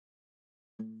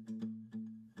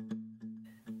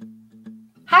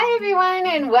Hi, everyone,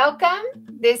 and welcome.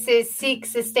 This is Seek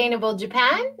Sustainable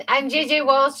Japan. I'm JJ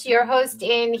Walsh, your host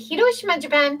in Hiroshima,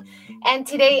 Japan. And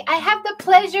today I have the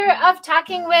pleasure of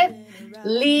talking with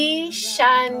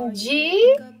Xian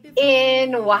Jie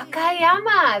in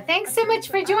Wakayama. Thanks so much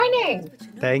for joining.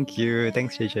 Thank you.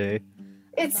 Thanks, JJ.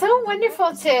 It's so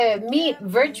wonderful to meet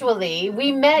virtually.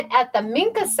 We met at the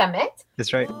Minka Summit.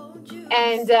 That's right.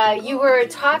 And you were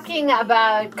talking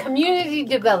about community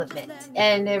development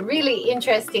and really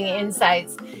interesting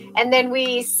insights. And then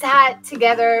we sat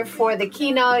together for the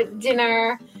keynote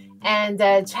dinner and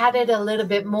chatted a little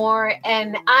bit more.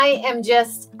 And I am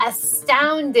just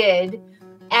astounded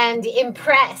and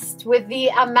impressed with the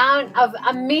amount of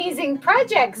amazing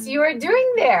projects you are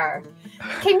doing there.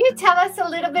 Can you tell us a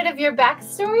little bit of your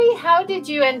backstory? How did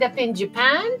you end up in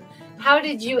Japan? How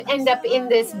did you end up in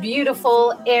this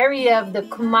beautiful area of the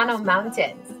Kumano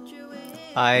Mountains?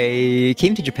 I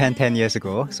came to Japan 10 years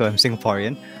ago, so I'm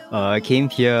Singaporean. I came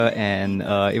here and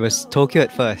it was Tokyo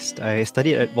at first. I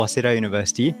studied at Waseda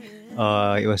University.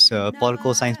 It was a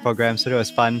political science program, so it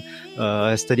was fun.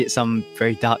 Studied some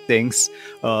very dark things.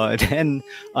 Then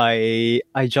I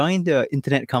joined the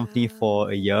internet company for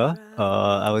a year.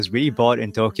 I was really bored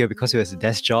in Tokyo because it was a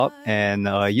desk job, and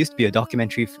I used to be a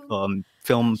documentary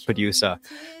film producer.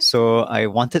 So I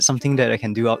wanted something that I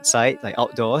can do outside, like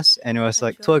outdoors, and it was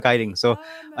like tour guiding. So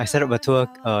I set up a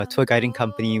tour guiding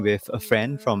company with a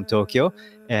friend from Tokyo,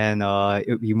 and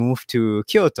we moved to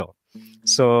Kyoto.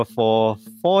 So for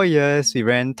 4 years, we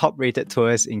ran top-rated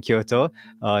tours in Kyoto.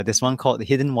 There's one called the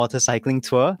Hidden Water Cycling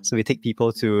Tour. So we take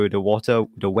people to the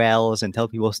wells, and tell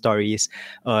people stories.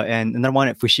 And another one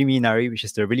at Fushimi Inari, which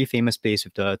is the really famous place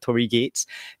with the torii gates.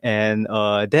 And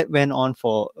that went on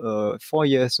for 4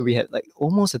 years. So we had like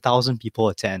almost 1,000 people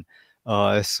attend.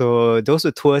 So those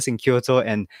were tours in Kyoto,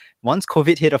 and once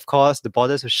COVID hit, of course, the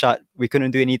borders were shut. We couldn't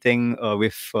do anything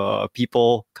with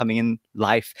people coming in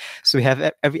live. So we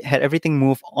had everything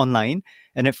move online.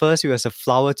 And at first, it was a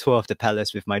flower tour of the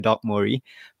palace with my dog Mori,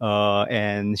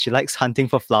 and she likes hunting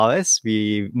for flowers.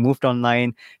 We moved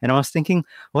online, and I was thinking,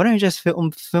 why don't I just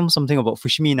film something about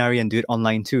Fushimi Inari and do it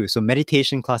online too? So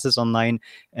meditation classes online,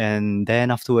 and then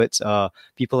afterwards,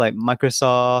 people like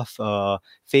Microsoft,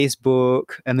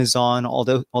 Facebook, Amazon, all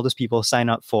those people sign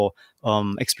up for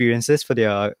experiences for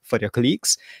their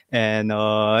colleagues, and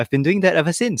I've been doing that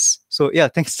ever since. So yeah,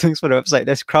 thanks for the website.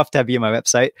 There's Craft Tabby on my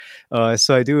website.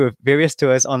 So I do various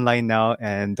tours online now,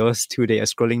 and those two they are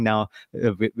scrolling now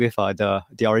with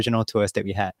the original tours that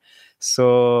we had.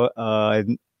 So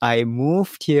I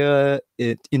moved here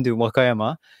into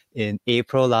Wakayama in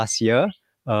April last year.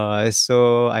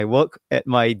 So I work at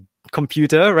my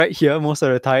computer right here most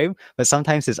of the time, but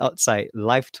sometimes it's outside.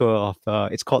 Live tour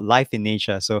of it's called Life in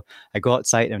Nature. So I go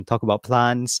outside and talk about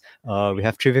plants. We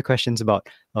have trivia questions about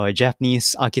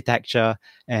Japanese architecture,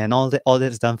 and all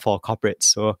that's done for corporates.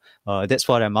 So that's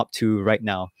what I'm up to right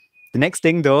now. The next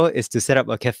thing though is to set up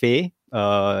a cafe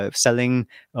selling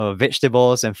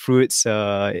vegetables and fruits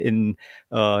that's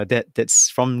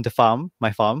from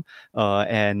my farm,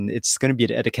 and it's going to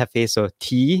be at the cafe. So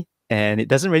tea, and it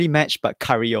doesn't really match, but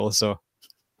curry also.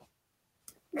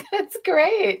 That's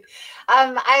great.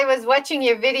 I was watching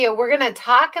your video. We're going to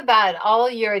talk about all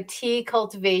your tea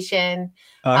cultivation,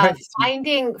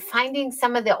 finding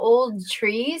some of the old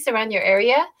trees around your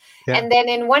area. Yeah. And then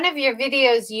in one of your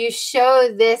videos, you show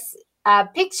this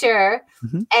picture,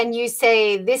 and you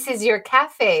say, this is your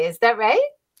cafe. Is that right?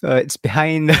 It's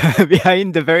behind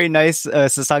the very nice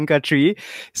sasanka tree.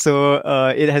 So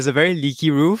it has a very leaky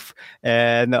roof,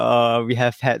 and we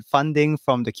have had funding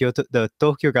from the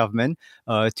Tokyo government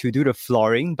to do the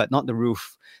flooring, but not the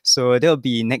roof. So that'll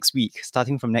be next week.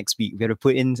 Starting from next week, we have to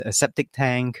put in a septic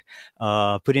tank,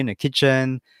 put in a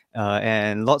kitchen,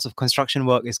 and lots of construction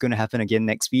work is going to happen again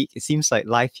next week. It seems like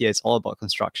life here is all about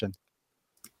construction.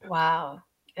 Wow.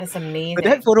 That's amazing. But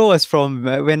that photo was from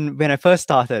when I first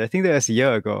started. I think that was a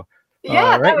year ago.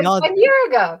 Yeah, that was 1 year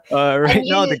ago. Right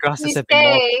now, the grasses have been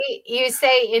more. You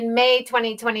say in May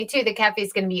 2022, the cafe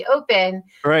is going to be open.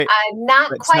 Right.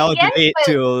 Not it's quite now yet.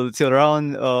 Delayed till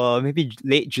around maybe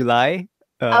late July.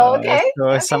 Okay.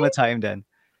 So summertime then.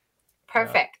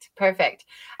 Perfect.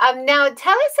 Now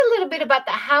tell us a little bit about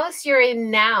the house you're in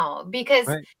now, because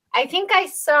I think I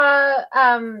saw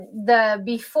the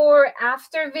before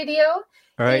after video,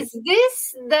 All right. Is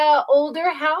this the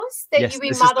older house that Yes, you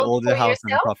this is the remodeled older for house on the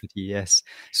yourself? property. Yes.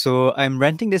 So I'm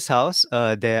renting this house.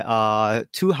 There are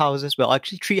two houses, well,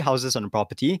 actually three houses on the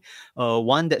property.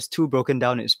 One that's too broken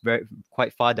down. It's very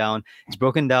quite far down. It's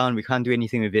broken down. We can't do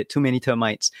anything with it. Too many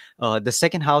termites. The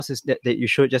second house is that you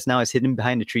showed just now is hidden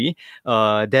behind the tree.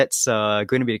 That's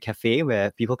going to be a cafe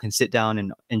where people can sit down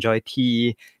and enjoy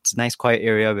tea. It's a nice quiet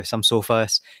area with some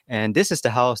sofas. And this is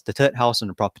the house, the third house on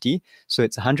the property. So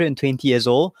it's 120 years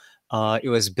old. It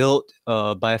was built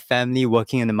by a family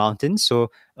working in the mountains. So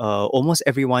almost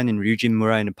everyone in Ryujin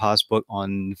Mura in the past worked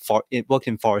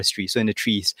in forestry, so in the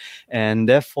trees, and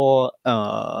therefore,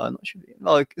 not sure,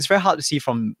 well, it's very hard to see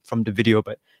from the video.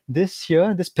 But this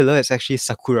pillar is actually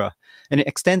sakura, and it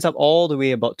extends up all the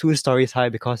way about 2 stories high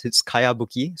because it's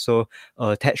kayabuki, so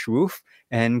thatched roof.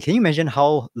 And can you imagine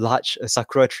how large a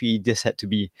sakura tree this had to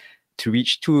be to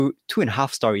reach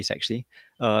 2.5 stories actually?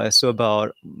 So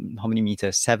about how many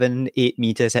meters? 7, 8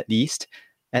 meters at least,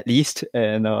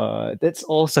 and that's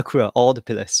all sakura, all the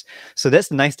pillars. So that's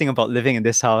the nice thing about living in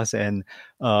this house, and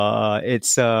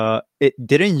it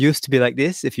didn't used to be like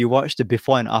this. If you watch the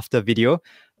before and after video,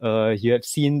 you have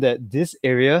seen that this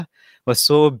area was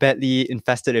so badly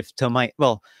infested with termite.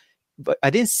 Well, but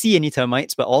I didn't see any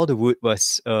termites, but all the wood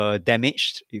was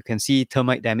damaged. You can see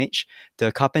termite damage.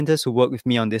 The carpenters who worked with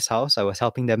me on this house, I was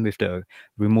helping them with the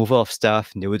removal of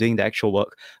stuff, and they were doing the actual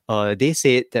work. They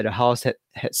said that the house had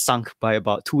sunk by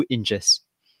about 2 inches.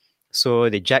 So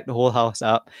they jacked the whole house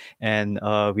up, and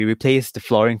we replaced the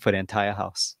flooring for the entire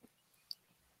house.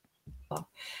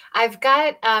 I've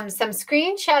got some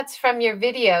screenshots from your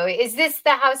video. Is this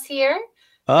the house here?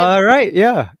 Right,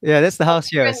 yeah, that's the house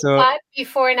here. So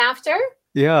before and after.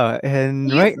 yeah, and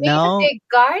You've right made now, a big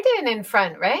garden in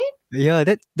front, right? yeah,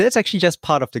 that's actually just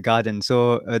part of the garden.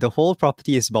 So the whole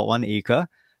property is about 1 acre,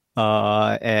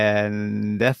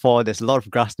 and therefore there's a lot of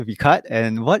grass to be cut.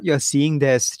 And what you're seeing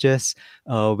there is just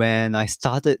when I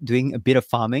started doing a bit of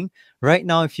farming. Right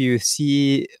now, if you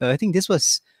see, I think this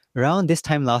was around this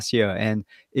time last year, and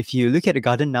if you look at the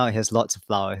garden now, it has lots of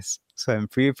flowers. So I'm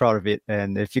pretty proud of it.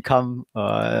 And if you come,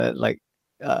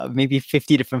 maybe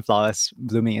 50 different flowers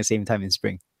blooming at the same time in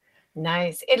spring.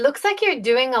 Nice. It looks like you're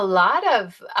doing a lot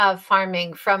of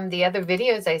farming from the other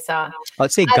videos I saw.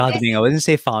 I'd say gardening. I wouldn't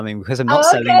say farming because I'm not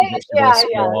Oh, selling okay. vegetables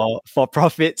Yeah. for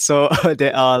profit. So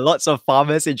there are lots of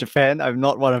farmers in Japan. I'm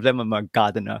not one of them. I'm a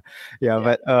gardener. Yeah.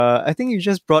 But I think you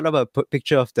just brought up a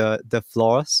picture of the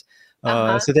floors.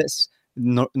 So that's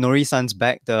Nori-san's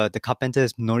back. The carpenter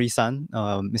is Nori-san,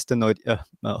 Mr. Nori,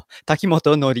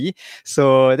 Takimoto Nori.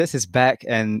 So that's his back,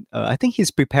 and I think he's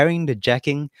preparing the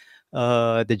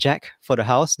jack for the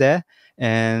house there.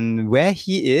 And where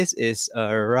he is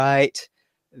right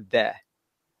there,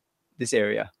 this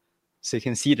area. So you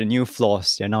can see the new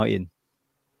floors they're now in.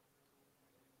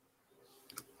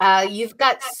 You've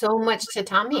got so much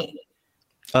tatami.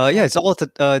 Yeah, it's all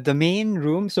the main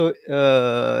room. So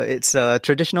it's a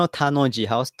traditional tanoji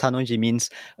house. Tanoji means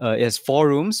it has 4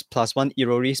 rooms plus 1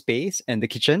 irori space and the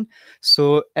kitchen.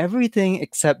 So everything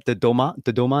except the doma.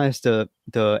 The doma is the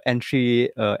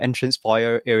entrance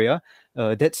foyer area.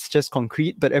 That's just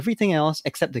concrete, but everything else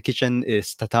except the kitchen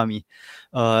is tatami.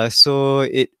 So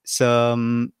it's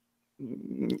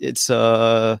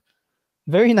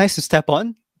very nice to step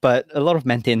on, but a lot of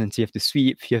maintenance. You have to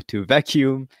sweep, you have to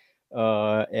vacuum,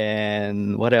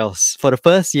 and what else? For the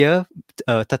first year,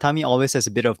 tatami always has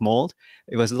a bit of mold.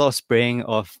 It was a lot of spraying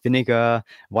of vinegar,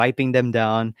 wiping them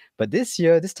down. But this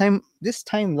time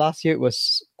last year, it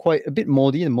was quite a bit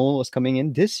moldy. The mold was coming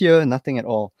in. This year, nothing at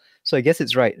all. So I guess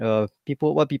it's right.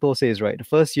 What people say is right. The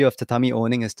first year of tatami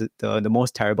owning is the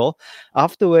most terrible.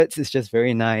 Afterwards, it's just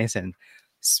very nice and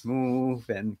smooth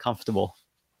and comfortable.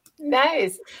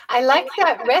 Nice. I like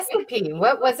that recipe.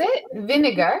 What was it?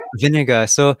 Vinegar.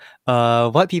 So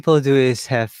what people do is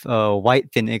have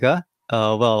white vinegar.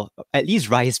 Well, at least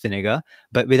rice vinegar,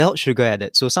 but without sugar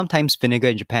added. So sometimes vinegar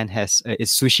in Japan is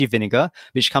sushi vinegar,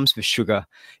 which comes with sugar.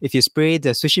 If you spray the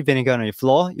sushi vinegar on your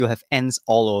floor, you'll have ants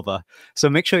all over.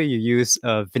 So make sure you use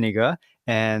vinegar.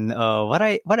 And what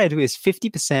I do is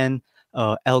 50%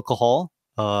 alcohol,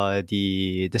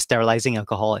 the sterilizing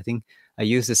alcohol. I think I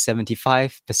use a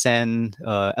 75%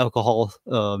 alcohol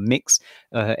mix,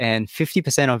 and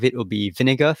 50% of it will be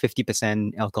vinegar,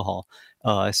 50% alcohol.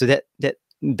 So that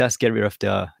does get rid of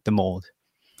the mold.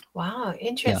 Wow, Yeah.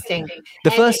 interesting.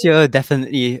 The And first year,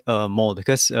 definitely mold,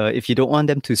 because if you don't want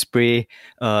them to spray,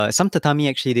 some tatami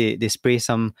actually they spray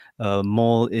some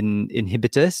mold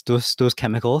inhibitors, those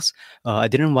chemicals. I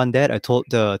didn't want that. I told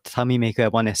the tatami maker I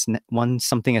want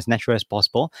something as natural as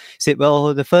possible. He said,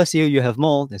 well, the first year you have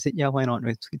mold. I said, yeah, why not?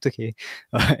 It's okay.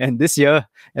 And this year,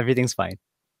 everything's fine.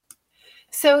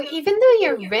 so even though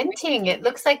you're renting, it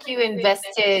looks like you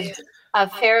invested a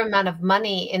fair amount of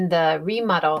money in the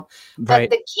remodel, but Right.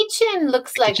 the kitchen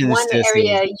looks The like kitchen is one still the same.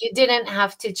 area you didn't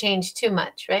have to change too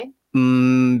much, right?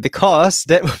 Because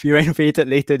that will be renovated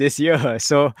later this year.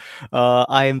 So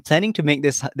I am planning to make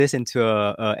this into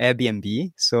a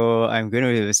Airbnb. So I'm going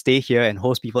to stay here and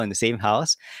host people in the same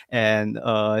house. And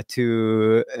well,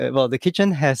 the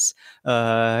kitchen has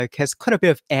quite a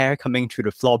bit of air coming through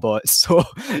the floorboards, so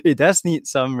it does need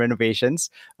some renovations.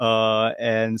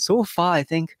 And so far, I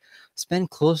think spent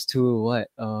close to what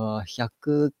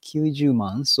 190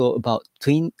 万, so about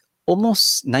 20,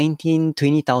 almost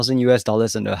 20,000 US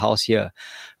dollars on the house here.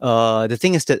 The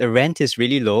thing is that the rent is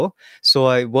really low. So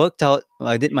I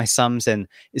did my sums, and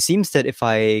it seems that if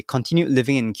I continued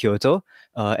living in Kyoto,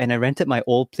 and I rented my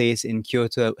old place in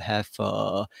Kyoto, I would have,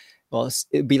 well,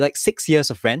 it'd be like 6 years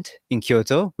of rent in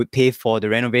Kyoto, would pay for the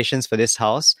renovations for this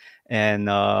house. And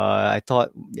I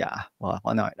thought, yeah, well,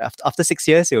 why not? After 6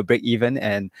 years, it will break even,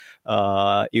 and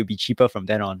it'll be cheaper from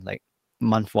then on, like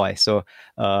month wise. So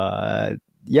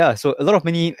yeah, so a lot of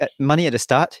money at the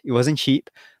start. It wasn't cheap,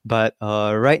 but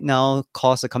right now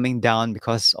costs are coming down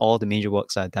because all the major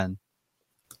works are done.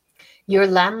 Your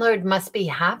landlord must be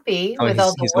happy Oh, with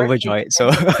all the he's work you overjoyed.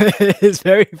 So did. he's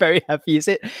very, very happy. He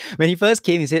said when he first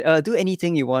came, he said, "Do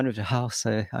anything you want with the house.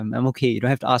 I'm okay. You don't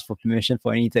have to ask for permission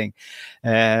for anything."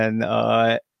 And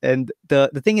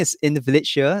the thing is, in the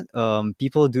village here,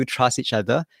 people do trust each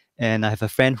other. And I have a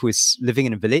friend who is living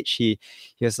in a village. He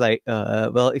was like,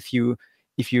 well, if you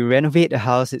renovate the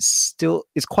house, it's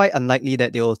quite unlikely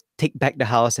that they'll take back the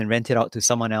house and rent it out to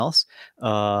someone else.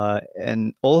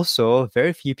 And also,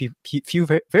 very few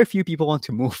people want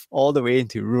to move all the way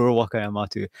into rural Wakayama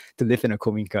to live in a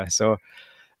kominka. So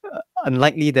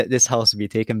unlikely that this house will be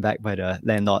taken back by the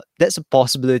landlord. That's a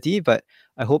possibility, but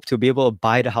I hope to be able to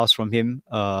buy the house from him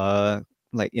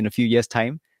like in a few years'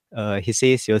 time. He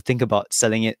says he'll think about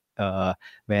selling it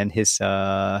when his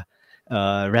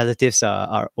relatives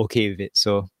are okay with it.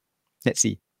 So let's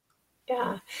see.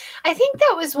 Yeah. I think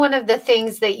that was one of the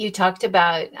things that you talked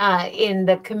about in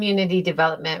the community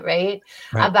development, right?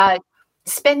 Right. About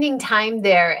spending time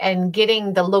there and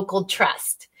getting the local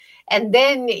trust. And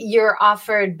then you're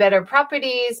offered better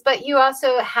properties, but you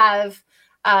also have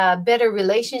a better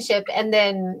relationship. And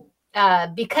then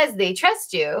because they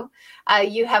trust you,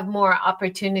 you have more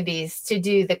opportunities to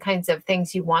do the kinds of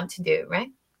things you want to do, right?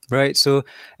 Right. So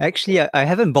actually, I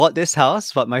haven't bought this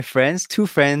house, but my two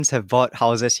friends have bought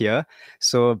houses here.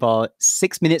 So about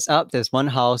 6 minutes up, there's one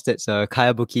house that's a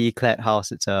Kayabuki clad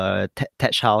house. It's a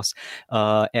thatch house,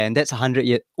 and that's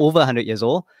over 100 years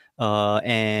old.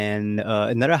 And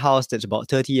another house that's about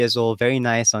 30 years old, very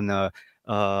nice on a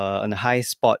high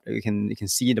spot. You can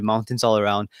see the mountains all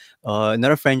around.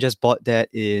 Another friend just bought that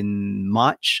in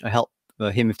March. I helped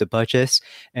him with the purchase,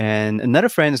 and another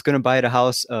friend is going to buy the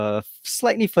house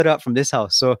slightly further up from this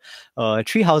house. So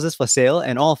three houses for sale,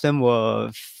 and all of them were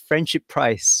friendship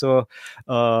price. So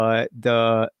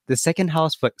the second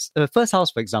house, first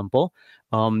house, for example,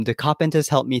 the carpenters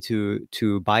helped me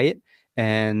to buy it,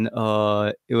 and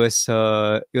it was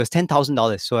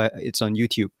 $10,000. So it's on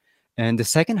YouTube. And the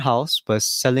second house was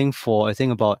selling for, I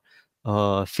think, about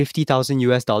 50,000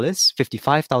 US dollars,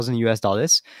 55,000 US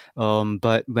dollars.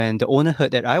 But when the owner heard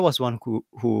that I was one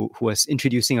who was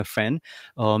introducing a friend,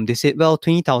 they said, well,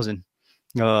 20,000.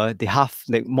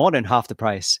 Like more than half the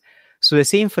price. So the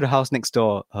same for the house next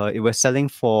door. It was selling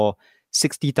for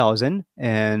 60,000,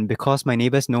 and because my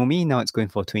neighbors know me, now it's going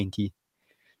for 20.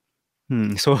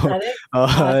 So That is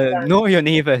awesome. know your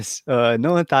neighbors,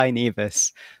 know Thai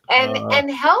neighbors.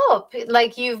 And help,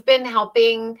 like you've been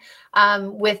helping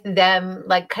with them,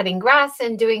 like cutting grass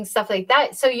and doing stuff like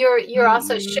that, so you're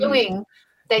also Mm, showing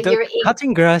that The you're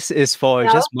cutting grass is for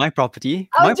no, just my property.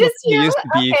 oh, My just property you, used to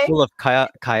be okay. full of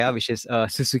kaya, which is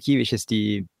Suzuki, which is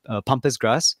the pampas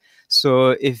grass.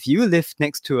 So if you lived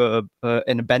next to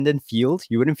an abandoned field,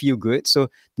 you wouldn't feel good. So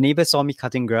the neighbors saw me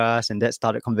cutting grass, and that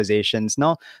started conversations.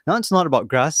 Now it's not about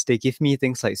grass. They give me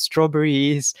things like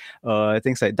strawberries,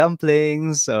 things like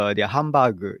dumplings, their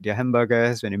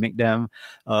hamburgers when they make them.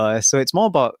 So it's more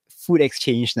about food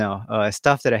exchange now.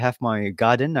 Stuff that I have in my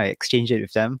garden, I exchange it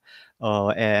with them,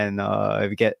 and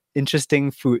we get interesting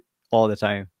food all the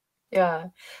time. Yeah.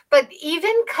 But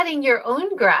even cutting your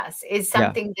own grass is Yeah.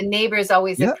 something the neighbors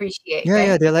always Yeah. appreciate, Yeah,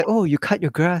 yeah, right? they're like, "Oh, you cut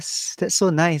your grass. That's so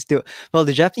nice." Well,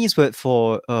 the Japanese word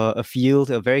for a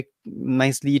field, a very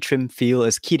nicely trimmed field,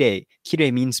 is kire.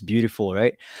 Kire means beautiful,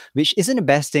 right? Which isn't the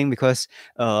best thing because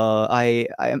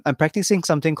I'm practicing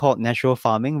something called natural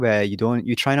farming, where you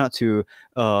try not to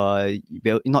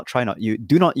well, not try not you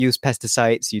do not use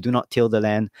pesticides, you do not till the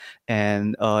land,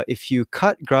 and if you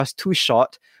cut grass too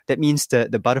short, that means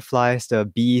that the butterflies, the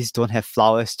bees don't have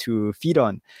flowers to feed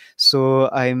on. So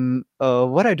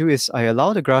what I do is I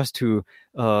allow the grass to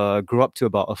grow up to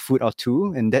about a foot or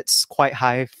two, and that's quite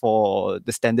high for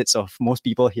the standards of most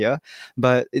people here.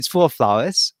 But it's full of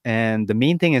flowers, and the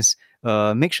main thing is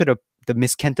make sure the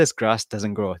miscanthus grass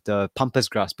doesn't grow, the pampas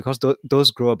grass, because those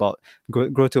grow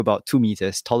to about 2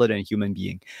 meters taller than a human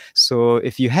being. So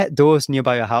if you had those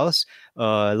nearby your house,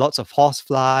 lots of horse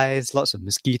flies, lots of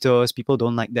mosquitoes, people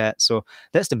don't like that. So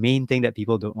that's the main thing that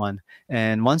people don't want.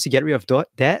 And once you get rid of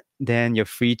that, then you're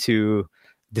free to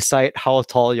decide how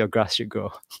tall your grass should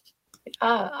grow.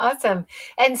 Oh, awesome.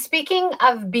 And speaking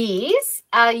of bees,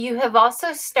 you have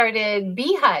also started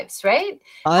beehives, right?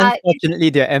 Unfortunately,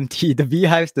 they're empty. The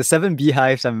beehives, the 7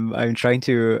 beehives, I'm trying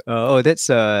to. That's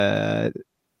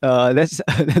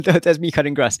that's me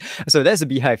cutting grass. So that's a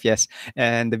beehive, yes.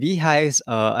 And the beehives,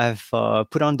 I've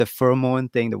put on the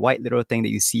pheromone thing, the white little thing that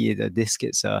you see. The disc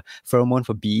is a pheromone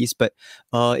for bees, but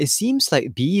it seems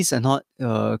like bees are not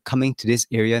coming to this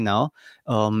area now.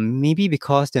 Maybe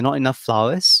because there are not enough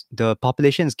flowers. The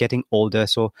population is getting older,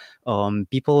 so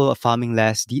people are farming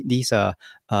less. These are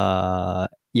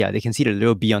yeah, they can see the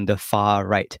little bee on the far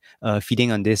right,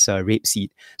 feeding on this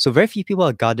rapeseed. So very few people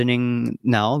are gardening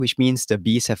now, which means the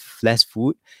bees have less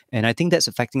food, and I think that's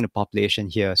affecting the population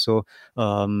here. So,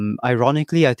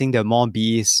 ironically, I think there are more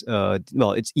bees.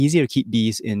 Well, it's easier to keep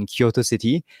bees in Kyoto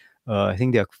City. I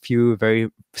think there are a few very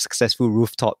successful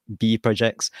rooftop bee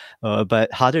projects,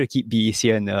 but harder to keep bees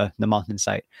here in the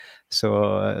mountainside. So,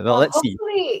 well, Well, let's see.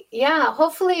 hopefully, yeah,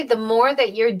 hopefully the more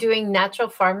that you're doing natural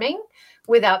farming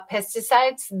without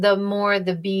pesticides, the more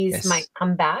the bees might Yes.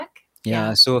 come back. Yeah,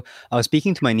 Yeah. so I was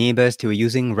speaking to my neighbors. They were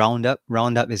using Roundup.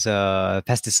 Roundup is a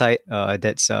pesticide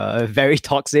that's very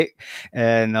toxic,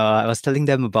 and I was telling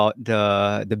them about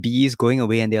the bees going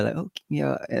away, and they're like, "Oh,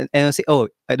 yeah." And I was saying, "Oh,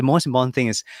 the most important thing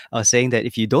is I was saying that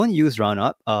if you don't use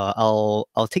Roundup, I'll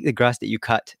take the grass that you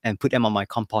cut and put them on my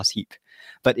compost heap.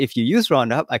 But if you use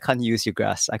Roundup, I can't use your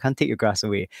grass. I can't take your grass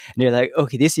away." And they're like,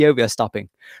 "Okay, this year we are stopping."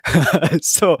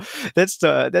 So that's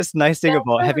the nice thing That's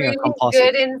about a having a really compost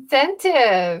heap. good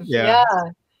incentive. Yeah. Yeah,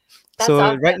 that's So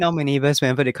right awesome. now, my neighbors,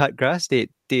 whenever they cut grass, they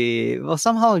well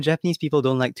somehow Japanese people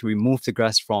don't like to remove the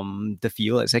grass from the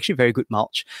field. It's actually very good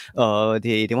mulch.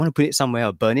 They want to put it somewhere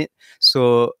or burn it.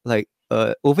 So like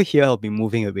over here, I'll be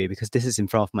moving away because this is in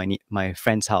front of my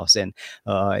friend's house, and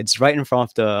it's right in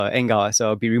front of the enga. So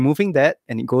I'll be removing that,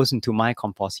 and it goes into my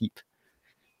compost heap.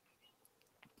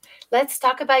 Let's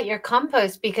talk about your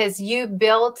compost because you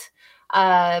built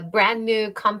a brand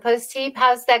new compost heap.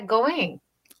 How's that going?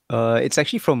 It's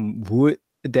actually from wood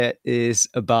that is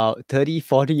about 30,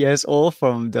 40 years old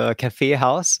from the cafe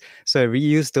house. So I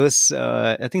reused those.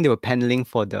 I think they were paneling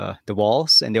for the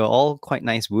walls, and they were all quite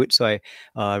nice wood. So I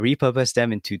repurposed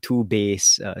them into two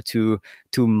bays, two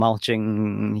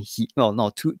mulching well,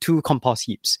 no, two compost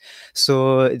heaps.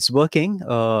 So it's working.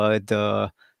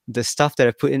 The stuff that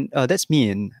I put in, that's me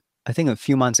in, I think, a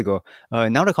few months ago.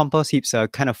 Now the compost heaps are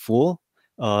kind of full,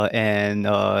 and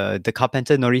the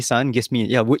carpenter Nori-san gives me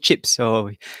wood chips.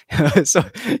 So so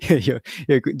you're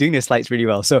doing the slides really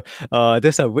well. So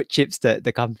those are wood chips that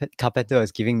the carpenter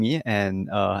was giving me, and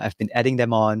I've been adding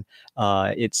them on.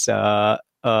 He's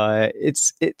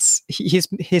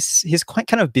quite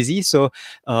kind of busy, so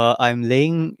I'm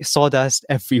laying sawdust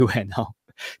everywhere now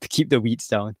to keep the weeds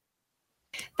down.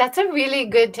 That's a really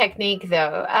good technique,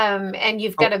 though. And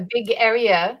you've got a big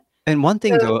area. And one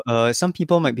thing So, though, some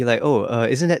people might be like, "Oh,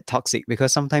 isn't that toxic?"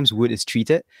 Because sometimes wood is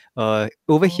treated. Over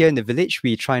oh, here in the village,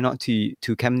 we try not to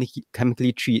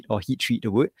chemically treat or heat treat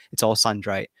the wood. It's all sun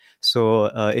dried.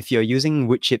 So if you're using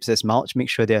wood chips as mulch, make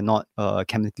sure they're not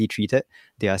chemically treated.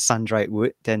 They are sun dried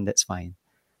wood. Then that's fine.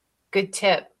 good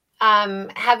tip.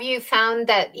 Have you found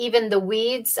that even the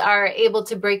weeds are able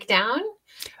to break down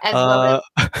as well as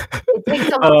Uh, it takes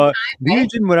a long time, right?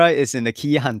 Ryujin is in the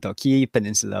Kii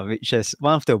Peninsula, which is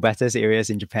one of the wettest areas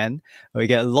in Japan. We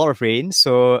get a lot of rain,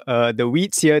 so the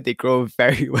weeds here they grow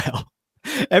very well.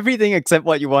 Everything except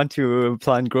what you want to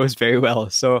plant grows very well.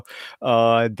 So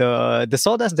the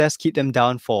sawdust does keep them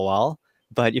down for a while,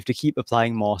 but you have to keep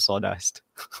applying more sawdust.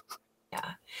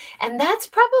 Yeah. And that's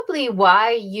probably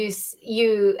why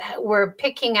you were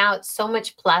picking out so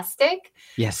much plastic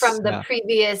Yes. from the Yeah.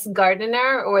 previous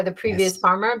gardener or the previous Yes.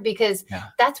 farmer, because Yeah.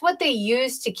 that's what they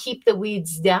use to keep the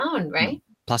weeds down, right?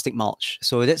 Plastic mulch.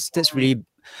 So that's really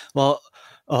well.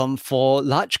 For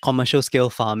large commercial scale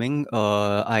farming,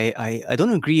 I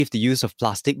don't agree with the use of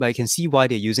plastic, but I can see why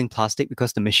they're using plastic,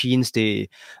 because the machines,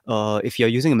 if you're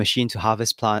using a machine to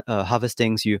harvest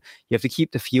things, you have to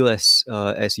keep the field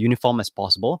as uniform as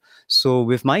possible. So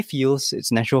with my fields,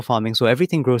 it's natural farming, so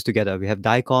everything grows together. We have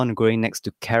daikon growing next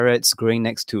to carrots, growing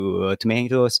next to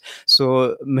tomatoes.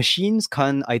 So machines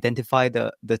can't identify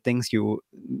the things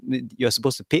you're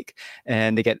supposed to pick,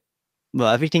 and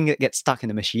everything gets stuck in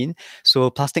the machine. So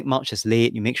plastic mulch is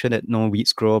laid. You make sure that no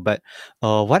weeds grow. But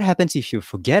what happens if you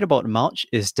forget about the mulch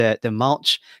is that the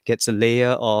mulch gets a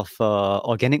layer of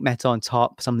organic matter on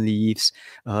top, some leaves.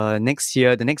 The next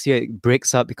year it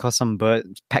breaks up because some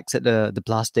bird pecks at the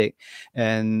plastic.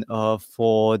 And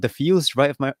for the fields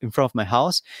in front of my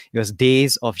house, it was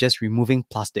days of just removing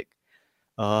plastic.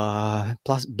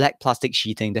 Black plastic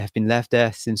sheeting that have been left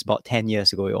there since about 10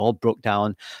 years ago. It all broke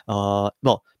down.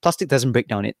 Well, plastic doesn't break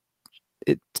down.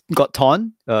 It got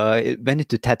torn. It went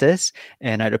into tatters,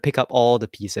 and I had to pick up all the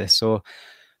pieces. So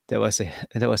that was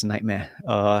a nightmare.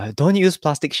 Don't use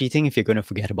plastic sheeting if you're going to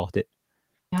forget about it.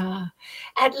 Yeah.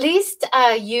 At least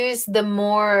use the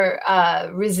more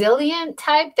resilient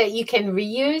type that you can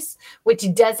reuse,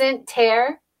 which doesn't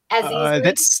tear as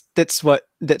easily.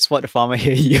 That's what the farmer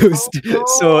here used.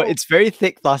 So Oh, it's very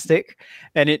thick plastic,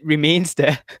 and it remains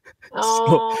there. so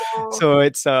oh. so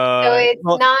it's So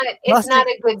well, it's not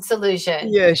plastic. a good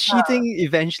solution. Yeah, sheeting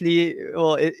eventually.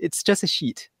 Well, it's just a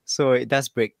sheet, so it does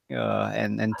break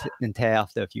and tear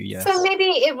after a few years. So maybe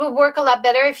it would work a lot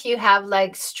better if you have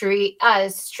like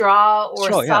straw or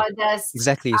Sure, yeah. sawdust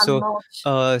Exactly. So, mulch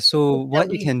so keep the what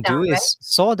you weeds can do down, right? is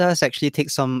sawdust actually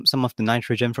takes some of the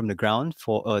nitrogen from the ground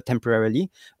for temporarily.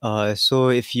 So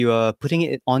if you are putting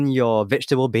it on your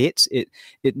vegetable beds, it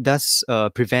does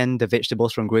prevent the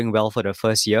vegetables from growing well for the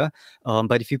first year.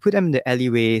 But if you put them in the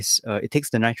alleyways, it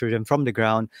takes the nitrogen from the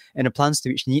ground, and the plants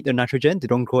which need the nitrogen, they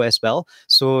don't grow as well.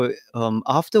 So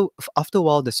after a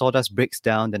while, the sawdust breaks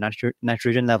down, the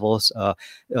nitrogen levels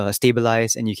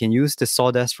stabilize, and you can use the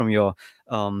sawdust from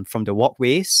the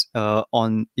walkways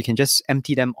you can just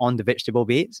empty them on the vegetable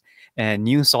beds, and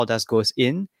new sawdust goes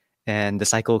in, and the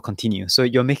cycle continues. So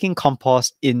you're making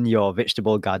compost in your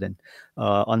vegetable garden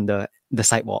on the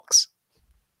sidewalks.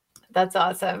 That's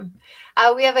awesome.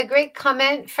 We have a great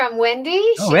comment from Wendy.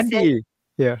 Oh, She said, Wendy.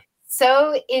 Yeah.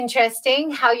 so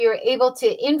interesting how you're able to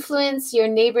influence your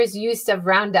neighbor's use of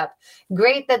Roundup.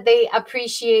 Great that they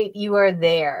appreciate you are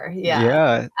there. Yeah,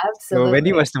 Yeah. So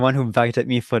Wendy absolutely. was the one who invited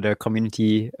me for the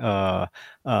community the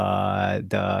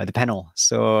panel.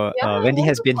 So Yeah, Wendy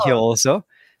has been here wonderful. also,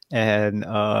 and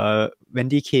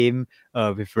Wendy came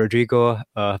with Rodrigo,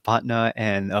 partner,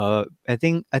 and I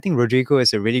think Rodrigo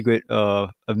is a really good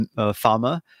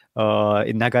farmer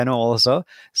in Nagano also.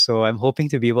 So I'm hoping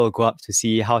to be able to go up to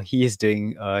see how he is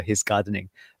doing his gardening.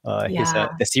 He's Yeah.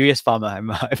 a serious farmer.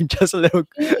 I'm just a little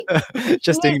He,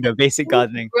 just he, doing the basic he's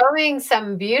gardening. growing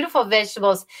some beautiful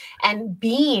vegetables and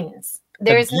beans. The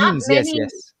There's not beans, yes,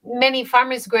 yes. many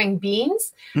farmers growing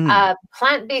beans. Mm,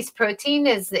 Plant-based protein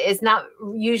is not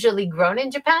usually grown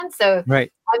in Japan, so right.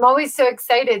 I'm always so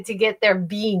excited to get their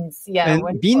beans. Yeah, And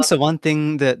wonderful. beans are one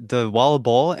thing that the wild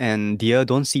boar and deer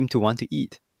don't seem to want to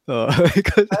eat.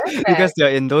 Because Perfect. they're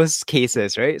in those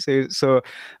cases, right? So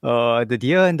the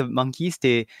deer and the monkeys,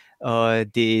 they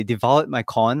devoured my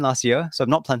corn last year. So I'm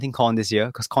not planting corn this year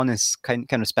because corn is kind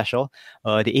of special.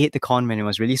 They ate the corn when it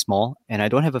was really small, and I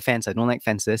don't have a fence. I don't like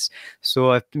fences.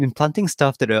 So I've been planting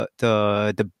stuff that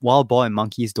the wild boar and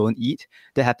monkeys don't eat.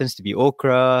 That happens to be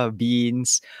okra,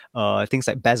 beans, things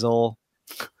like basil.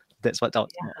 That's what's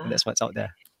out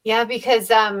there. Yeah, because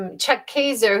Chuck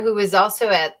Kaiser, who was also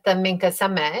at the Minka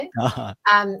Summit,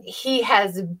 he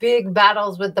has big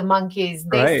battles with the monkeys.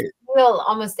 They Right, steal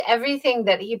almost everything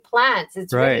that he plants.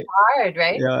 It's really right. hard,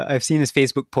 right? Yeah, I've seen his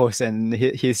Facebook post, and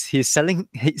he's selling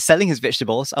his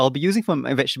vegetables. I'll be using for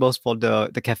my vegetables for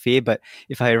the cafe, but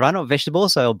if I run out of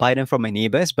vegetables, I'll buy them from my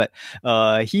neighbors. But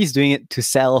he's doing it to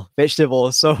sell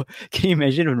vegetables. So can you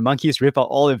imagine when the monkeys rip out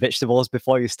all the vegetables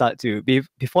before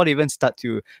before they even start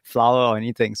to flower or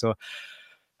anything? So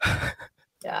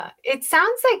Yeah. It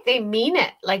sounds like they mean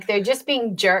it. Like they're just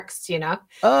being jerks, you know?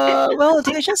 well,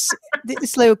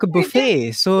 it's like a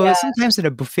buffet. So Yeah. sometimes at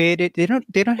a buffet, they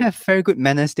don't have very good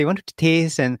manners. They want to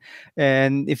taste, and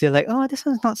if they're like, oh, this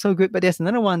one's not so good, but there's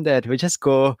another one that we just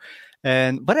go,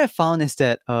 And what I found is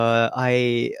that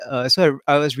I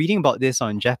was reading about this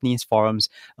on Japanese forums.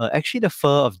 Actually, the fur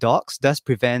of dogs does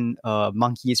prevent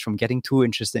monkeys from getting too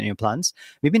interested in your plants.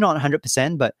 Maybe not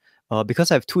 100%, but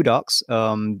because I have two dogs,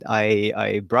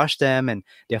 I brush them and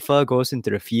their fur goes into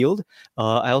the field.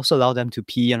 I also allow them to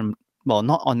pee on, well,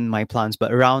 not on my plants,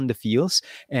 but around the fields.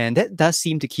 And that does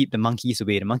seem to keep the monkeys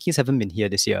away. The monkeys haven't been here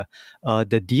this year.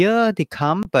 The deer, they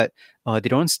come, but they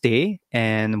don't stay.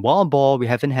 And wild boar, we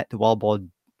haven't had the wild boar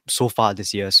so far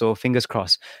this year. So fingers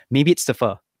crossed. Maybe it's the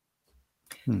fur.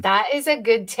 That is a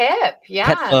good tip.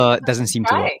 Yeah. Cat fur doesn't seem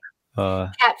to work. Right.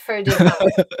 Cat fur does not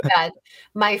work. Bad.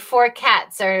 My 4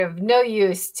 cats are of no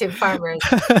use to farmers.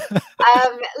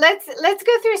 Let's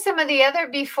go through some of the other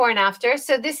before and after.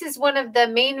 So this is one of the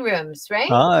main rooms, right?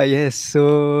 Yes.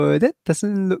 So that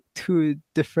doesn't look too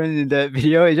different in that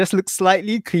video. It just looks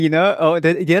slightly cleaner. Oh,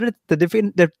 the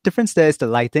difference there is the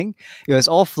lighting. It was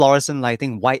all fluorescent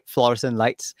lighting, white fluorescent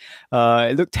lights.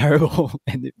 It looked terrible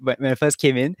when I first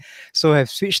came in. So I've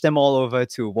switched them all over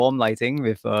to warm lighting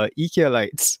with IKEA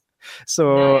lights.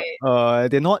 So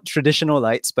they're not traditional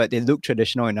lights, but they look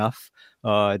traditional enough.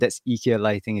 That's IKEA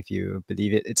lighting, if you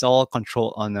believe it. It's all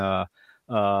controlled on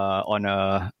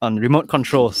remote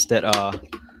controls that are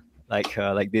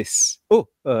like this. Oh,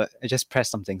 I just pressed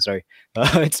something. Sorry.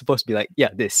 It's supposed to be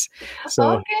this.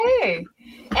 So okay.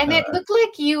 And it looked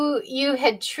like you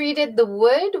had treated the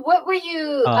wood. What were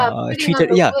you putting on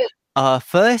the wood?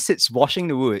 First, it's washing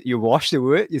the wood. You wash the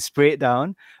wood, you spray it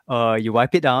down, you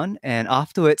wipe it down, and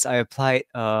afterwards, I applied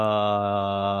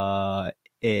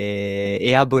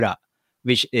eabura,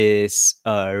 which is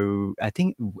I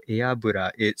think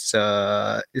eabura. It's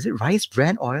is it rice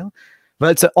bran oil?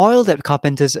 Well, it's an oil that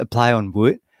carpenters apply on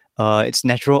wood. It's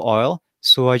natural oil.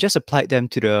 So I just applied them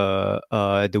to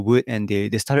the wood, and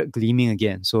they started gleaming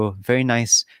again. So very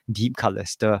nice deep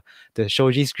colors. The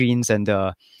shoji screens and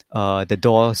the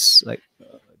doors, like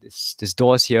this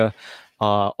doors here,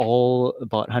 are all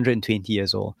about 120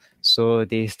 years old. So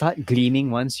they start gleaming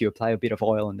once you apply a bit of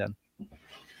oil on them.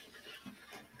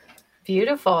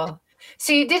 Beautiful.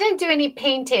 So you didn't do any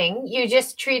painting. You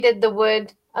just treated the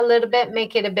wood a little bit,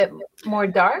 make it a bit more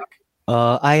dark.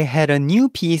 I had a new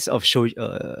piece of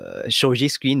shoji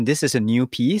screen. This is a new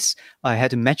piece. I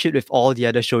had to match it with all the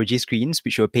other shoji screens,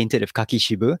 which were painted with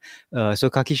kakishibu. So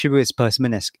kakishibu is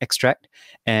persimmon extract,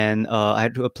 and I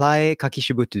had to apply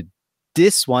kakishibu to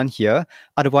this one here.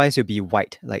 Otherwise, it'll be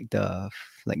white, like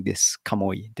this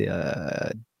kamoi,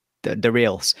 the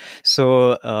rails.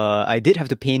 So I did have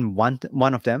to paint one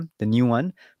of them, the new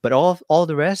one, but all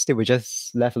the rest, they were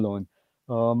just left alone.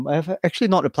 I've actually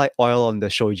not applied oil on the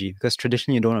shoji, because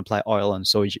traditionally you don't apply oil on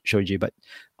shoji, but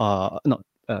not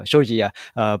shoji, yeah.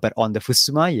 But on the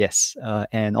fusuma, yes,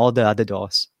 and all the other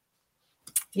doors.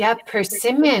 Yeah,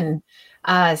 persimmon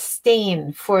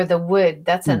stain for the wood.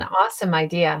 That's an awesome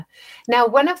idea. Now,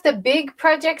 one of the big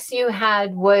projects you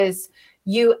had was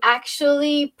you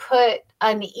actually put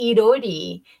an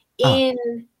irori in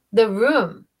the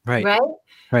room, right?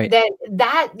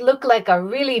 That looked like a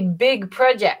really big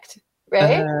project.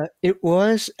 Right? It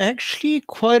was actually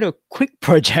quite a quick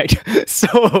project.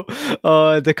 So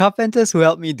the carpenters who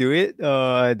helped me do it,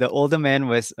 the older man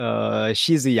was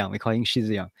Shizuyang. We call him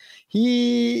Shizuyang.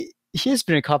 He's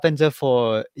been a carpenter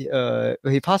for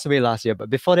he passed away last year, but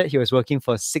before that he was working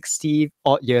for 60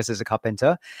 odd years as a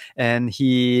carpenter, and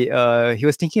he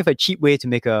was thinking of a cheap way to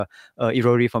make a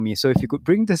irori for me. So if you could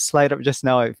bring the slide up just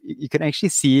now, you can actually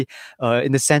see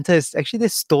in the center is actually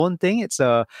this stone thing. It's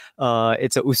a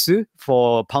usu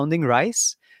for pounding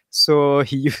rice. So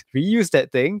he reused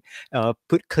that thing,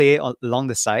 put clay along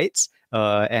the sides,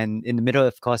 and in the middle,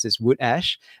 of course, is wood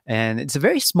ash. And it's a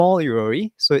very small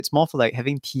irori, so it's more for like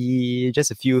having tea, just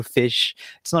a few fish.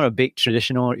 It's not a big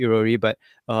traditional irori, but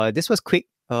this was quick.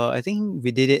 I think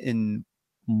we did it in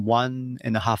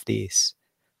 1.5 days.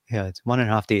 Yeah, it's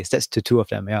 1.5 days. That's the two of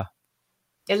them, yeah.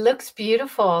 It looks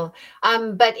beautiful.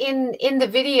 But in the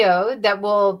video that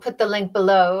we'll put the link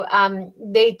below,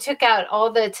 they took out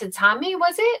all the tatami,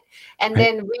 was it? And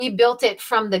then rebuilt it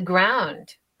from the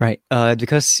ground. Right,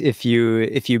 because if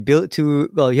you build you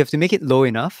have to make it low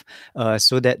enough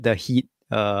so that the heat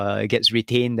gets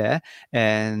retained there,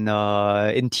 and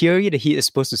in theory the heat is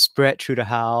supposed to spread through the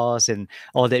house and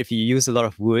all that if you use a lot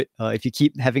of wood, if you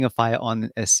keep having a fire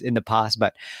on as in the past.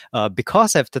 But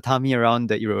because I have tatami around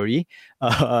the irori,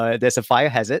 there's a fire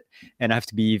hazard, and I have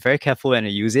to be very careful when I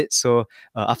use it. So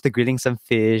after grilling some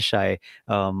fish, I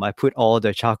put all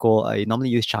the charcoal. I normally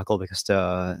use charcoal because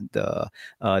the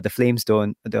flames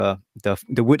don't, the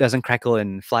wood doesn't crackle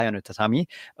and fly on the tatami.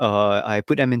 I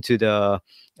put them into the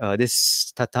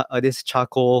this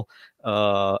charcoal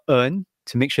urn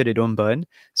to make sure they don't burn.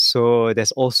 So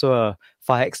there's also a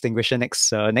fire extinguisher next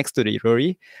to the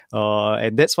irori,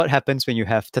 and that's what happens when you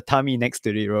have tatami next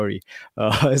to the irori.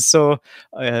 So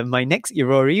my next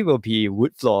irori will be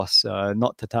wood floors,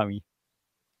 not tatami.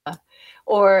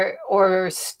 Or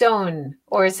stone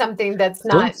or something that's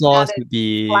Stone not floors as would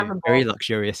be very flammable.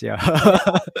 luxurious, yeah.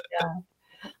 Yeah, yeah.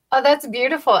 Oh, that's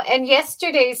beautiful. And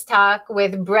yesterday's talk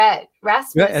with Brett Right,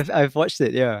 Rasmussen, I've watched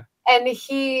it, yeah. and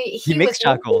He he was makes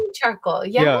charcoal. making charcoal.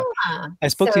 Yeah. Yeah. I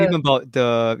spoke to So him about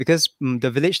because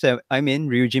the village that I'm in,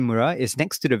 Ryujimura, is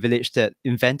next to the village that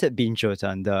invented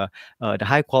binchotan, the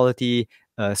high quality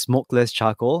smokeless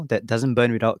charcoal that doesn't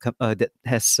burn that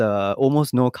has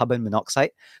almost no carbon monoxide.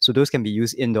 So those can be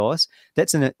used indoors.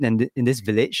 That's in this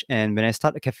village. And when I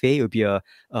start a cafe, it will be a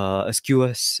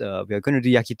skewers. We are going to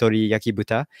do yakitori,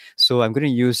 yakibuta. So I'm going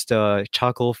to use the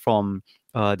charcoal from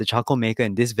the charcoal maker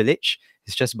in this village.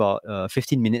 It's just about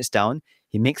 15 minutes down.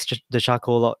 He makes the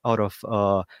charcoal out of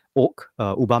oak,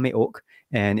 ubame oak,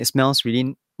 and it smells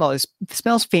really well. It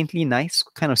smells faintly nice,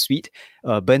 kind of sweet.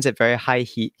 Burns at very high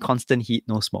heat, constant heat,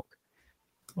 no smoke.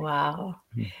 wow.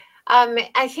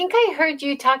 I think I heard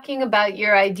you talking about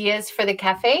your ideas for the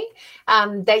cafe,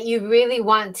 that you really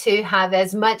want to have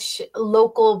as much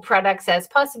local products as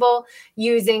possible,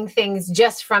 using things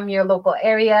just from your local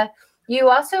area. You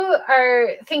also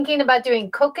are thinking about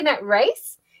doing coconut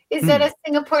rice. Is that a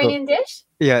Singaporean dish?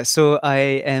 Yeah, so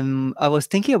I was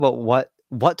thinking about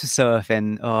what to serve,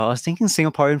 and I was thinking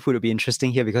Singaporean food would be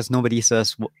interesting here because nobody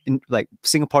serves like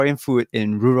Singaporean food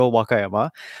in rural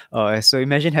Wakayama. So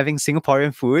imagine having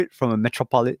Singaporean food from a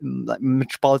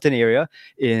metropolitan area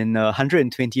in a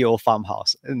 120-year-old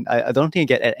farmhouse, and I don't think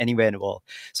you get it anywhere in the world.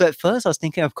 So at first I was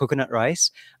thinking of coconut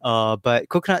rice, but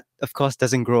coconut of course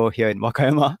doesn't grow here in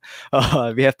Wakayama.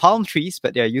 We have palm trees,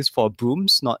 but they are used for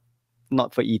brooms, not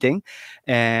for eating.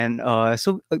 And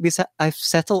so I've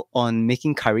settled on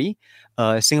making curry,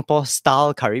 Singapore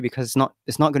style curry, because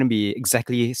it's not going to be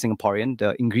exactly Singaporean.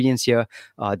 The ingredients here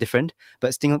are different,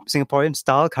 but Singaporean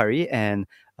style curry, and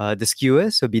the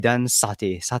skewers will be done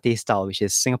satay style, which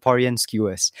is Singaporean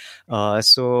skewers.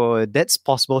 So that's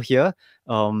possible here.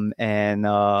 And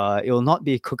it will not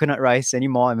be coconut rice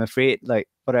anymore, I'm afraid, like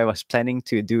what I was planning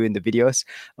to do in the videos.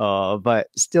 But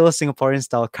still Singaporean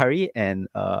style curry and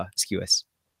skewers.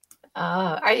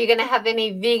 Are you going to have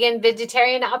any vegan,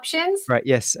 vegetarian options? Right.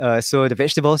 Yes. So the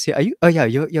vegetables here. Are you? Oh yeah. Are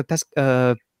you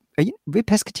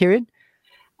pescatarian?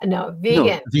 No, No,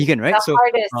 vegan. vegan, right? The So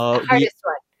we hardest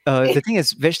one. the thing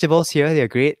is, vegetables here, they're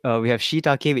great. We have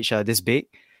shiitake, which are this big.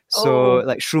 So Oh,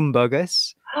 like shroom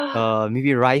burgers,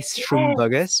 maybe rice shroom yes,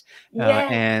 burgers,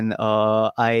 yes. and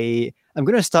I'm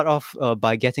gonna start off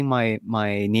by getting my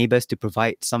neighbors to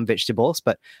provide some vegetables,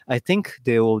 but I think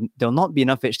there'll not be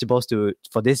enough vegetables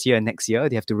for this year and next year.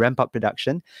 They have to ramp up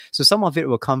production, so some of it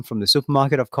will come from the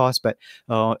supermarket, of course, but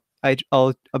I'm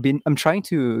trying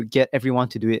to get everyone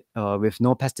to do it with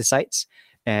no pesticides,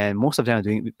 and most of them are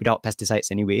doing it without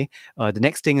pesticides anyway. The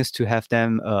next thing is to have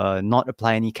them not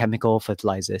apply any chemical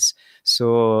fertilizers.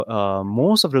 So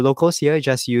most of the locals here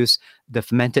just use the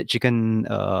fermented chicken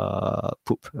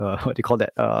poop. What do you call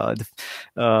that?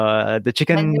 The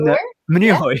chicken Manure?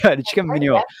 manure. Yeah, the chicken Manure,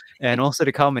 manure, yeah. and also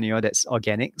the cow manure that's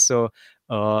organic. So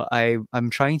I'm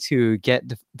trying to get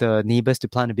the neighbors to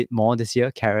plant a bit more this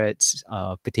year, carrots,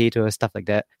 potatoes, stuff like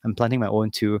that. I'm planting my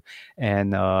own too,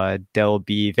 and there will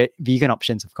be vegan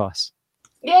options, of course.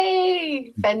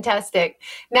 Yay! Fantastic.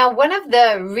 Now, one of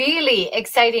the really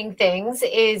exciting things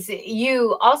is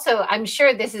you also, I'm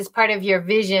sure this is part of your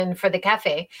vision for the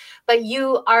cafe, but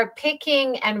you are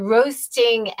picking and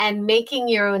roasting and making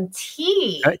your own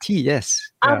tea. Tea,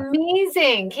 yes. Yeah.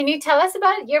 Amazing. Can you tell us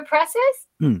about your process?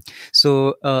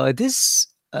 So this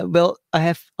well,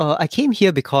 I came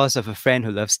here because of a friend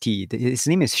who loves tea. His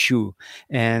name is Shu,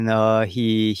 and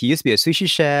he used to be a sushi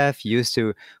chef. He used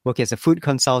to work as a food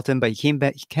consultant, but he came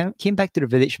back. Came back to the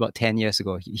village about 10 years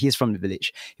ago. He's from the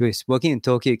village. He was working in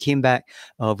Tokyo. He came back.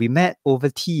 We met over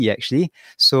tea actually.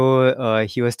 So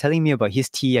he was telling me about his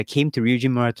tea. I came to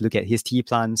Ryujimura to look at his tea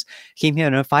plants. Came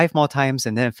here 5 more times,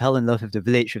 and then fell in love with the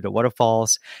village, with the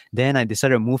waterfalls. Then I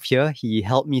decided to move here. He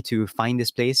helped me to find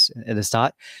this place at the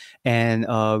start. And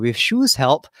with Shu's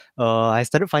help, I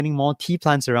started finding more tea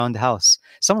plants around the house.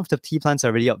 Some of the tea plants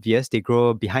are really obvious. They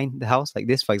grow behind the house, like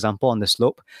this, for example, on the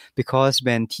slope. Because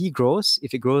when tea grows,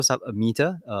 if it grows up a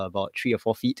meter, about 3 or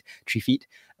 4 feet, 3 feet,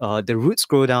 the roots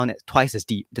grow down at twice as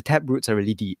deep. The tap roots are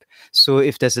really deep. So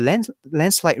if there's a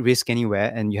landslide risk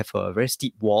anywhere and you have a very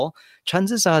steep wall,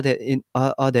 chances are that in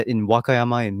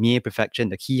Wakayama and Mie Prefecture, in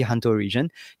the Kii Hanto region,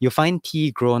 you'll find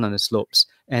tea grown on the slopes.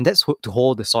 And that's to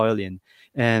hold the soil in.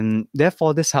 And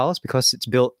therefore, this house, because it's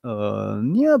built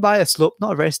nearby a slope,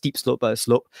 not a very steep slope, but a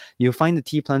slope, you'll find the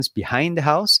tea plants behind the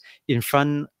house, in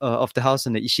front of the house,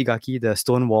 and the ishigaki, the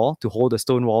stone wall, to hold the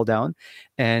stone wall down.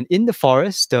 And in the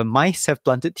forest, the mice have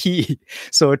planted tea.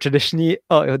 So traditionally,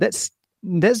 that's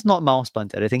not mouse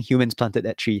planted. I think humans planted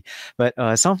that tree. But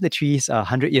some of the trees are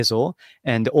 100 years old,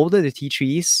 and the older the tea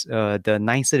trees, the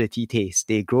nicer the tea tastes.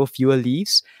 They grow fewer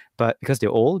leaves, but because they're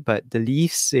old, but the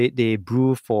leaves they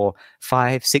brew for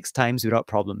 5-6 times without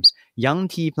problems. Young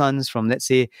tea plants from, let's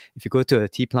say, if you go to a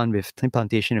tea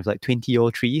plantation of like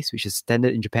 20-year-old trees, which is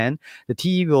standard in Japan, the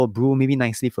tea will brew maybe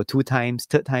nicely for 2 times.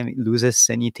 Third time it loses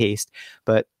any taste.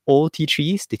 But old tea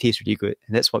trees, they taste really good,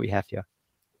 and that's what we have here.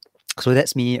 So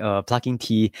that's me plucking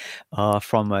tea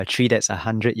from a tree that's at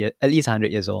least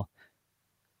 100 years old.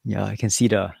 Yeah, I can see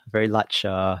the very large.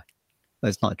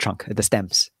 It's not a trunk, the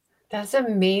stems. That's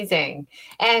amazing.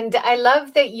 And I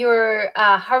love that you're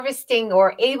harvesting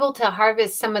or able to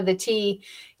harvest some of the tea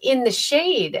in the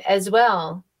shade as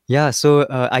well. Yeah, so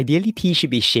ideally tea should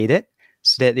be shaded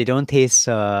so that they don't taste.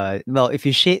 Well, if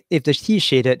the tea is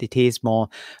shaded, they taste more.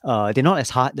 They're not as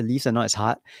hard. The leaves are not as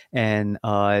hard, and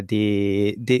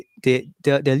the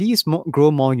leaves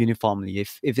grow more uniformly.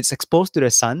 If it's exposed to the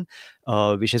sun,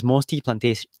 which is most tea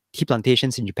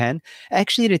plantations in Japan,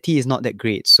 actually the tea is not that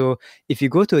great. So if you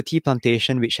go to a tea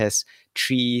plantation which has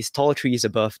tall trees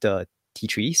above the tea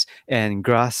trees, and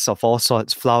grass of all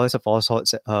sorts, flowers of all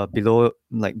sorts below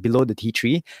the tea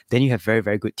tree, then you have very,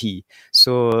 very good tea.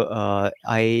 So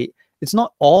it's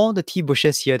not all the tea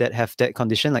bushes here that have that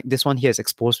condition. Like this one here is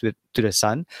exposed to the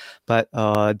sun, but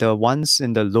the ones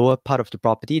in the lower part of the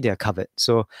property, they are covered.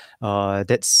 So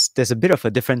there's a bit of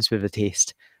a difference with the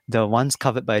taste. The ones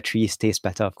covered by trees taste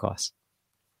better, of course.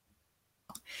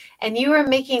 And you were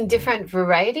making different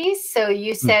varieties. So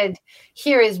you said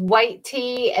here is white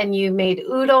tea, and you made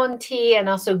udon tea and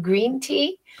also green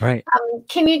tea. Right.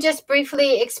 Can you just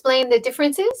briefly explain the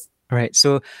differences? Right.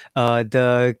 So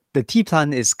the tea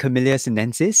plant is Camellia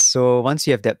sinensis. So once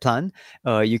you have that plant,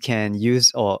 you can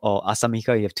use or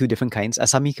Asamika. You have two different kinds,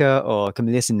 Asamika or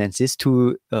Camellia sinensis,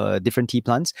 two different tea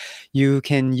plants. You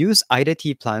can use either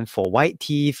tea plant for white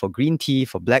tea, for green tea,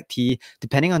 for black tea,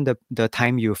 depending on the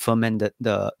time you ferment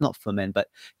not ferment, but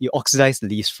you oxidize the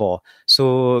leaves for.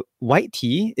 So white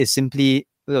tea is simply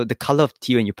the color of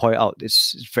tea when you pour it out.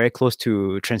 It's very close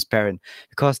to transparent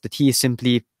because the tea is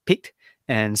simply picked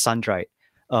and sun-dried.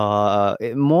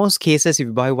 In most cases, if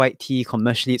you buy white tea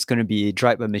commercially, it's going to be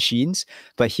dried by machines.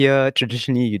 But here,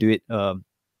 traditionally, you do it,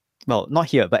 well, not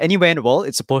here, but anywhere in the world,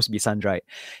 it's supposed to be sun-dried.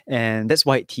 And that's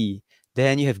white tea.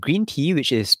 Then you have green tea,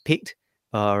 which is picked,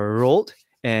 rolled,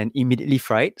 and immediately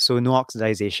fried, so no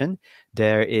oxidization.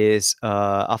 There is,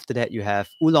 after that, you have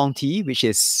oolong tea, which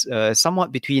is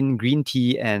somewhat between green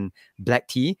tea and black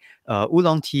tea.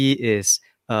 Oolong tea is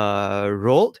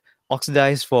rolled,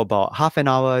 oxidized for about half an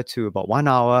hour to about 1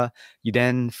 hour. You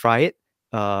then fry it.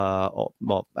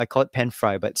 Well, I call it pan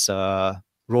fry, but it's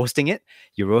roasting it.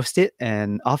 You roast it,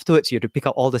 and afterwards you have to pick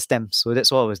out all the stems. So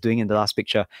that's what I was doing in the last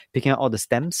picture, picking out all the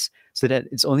stems so that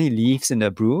it's only leaves in the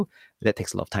brew. That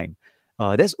takes a lot of time.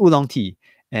 That's oolong tea.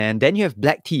 And then you have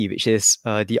black tea, which is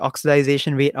the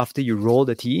oxidization rate after you roll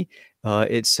the tea.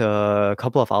 It's a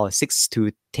couple of hours, 6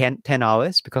 to 10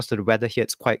 hours, because of the weather here,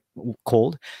 it's quite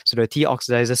cold. So the tea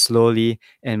oxidizes slowly.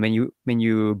 And when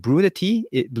you brew the tea,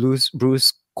 it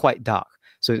brews quite dark.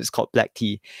 So it's called black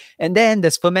tea. And then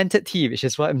there's fermented tea, which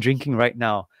is what I'm drinking right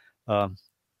now.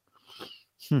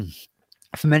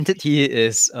 Fermented tea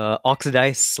is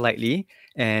oxidized slightly,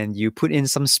 and you put in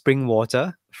some spring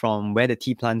water from where the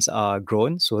tea plants are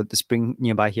grown. So the spring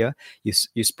nearby here,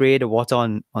 you spray the water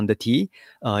on the tea.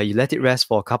 You let it rest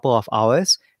for a couple of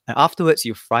hours, and afterwards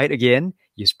you fry it again.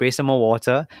 You spray some more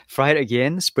water, fry it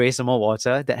again, spray some more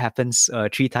water. That happens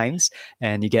 3 times,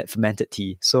 and you get fermented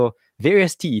tea. So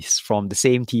various teas from the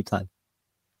same tea plant.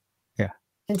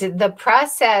 The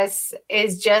process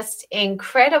is just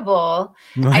incredible.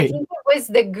 Right. I think it was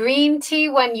the green tea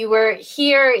when you were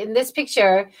here in this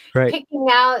picture, picking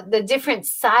out the different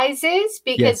sizes,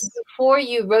 because before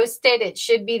you roast it, it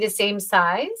should be the same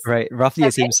size. Right, roughly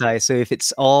the same size. So if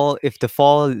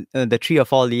the 3 or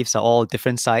 4 leaves are all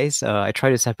different size, I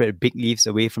try to separate big leaves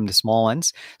away from the small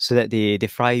ones so that they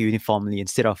fry uniformly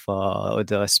instead of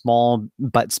the small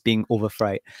buds being over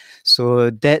fried.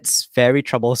 So that's very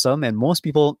troublesome, and most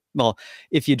people, well,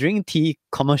 if you drink tea,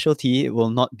 commercial tea, it will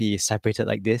not be separated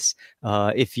like this.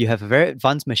 If you have a very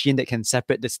advanced machine that can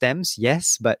separate the stems,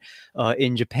 yes, but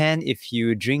in Japan, if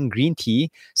you drink green tea,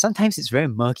 sometimes it's very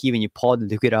murky when you pour the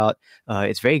liquid out.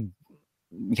 It's very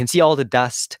you can see all the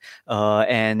dust,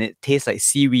 and it tastes like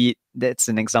seaweed. That's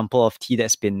an example of tea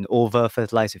that's been over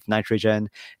fertilized with nitrogen,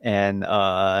 and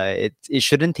it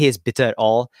shouldn't taste bitter at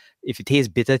all. If it tastes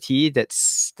bitter tea,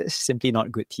 that's simply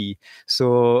not good tea.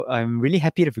 So I'm really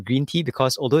happy with green tea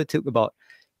because although it took about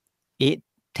 8-10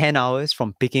 hours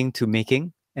from picking to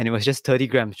making, and it was just 30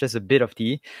 grams, just a bit of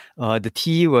tea, the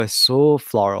tea was so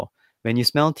floral. When you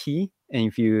smell tea,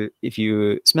 and if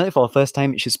you smell it for the first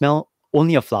time, it should smell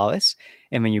only of flowers.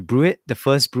 And when you brew it, the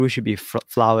first brew should be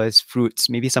flowers, fruits,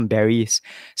 maybe some berries.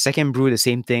 Second brew, the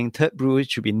same thing. Third brew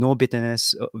should be no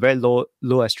bitterness, very low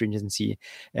astringency,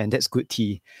 and that's good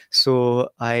tea. So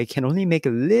I can only make a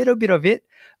little bit of it.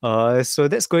 So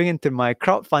that's going into my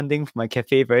crowdfunding for my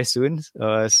cafe very soon.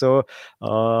 So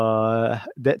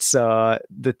that's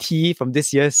the tea from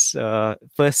this year's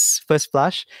first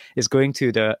flush is going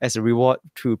to as a reward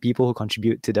to people who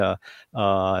contribute to the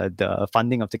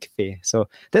funding of the cafe. So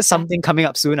that's something coming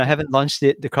up soon. I haven't launched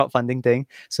it, the crowdfunding thing.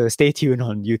 So stay tuned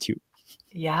on YouTube.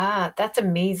 Yeah, that's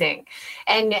amazing.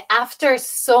 And after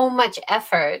so much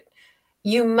effort,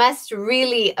 you must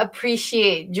really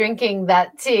appreciate drinking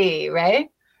that tea,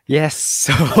 right? Yes,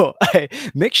 so I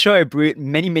make sure I brew it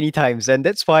many, many times, and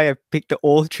that's why I picked the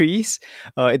old trees.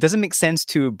 It doesn't make sense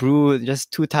to brew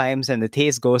just 2 times and the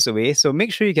taste goes away. So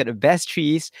make sure you get the best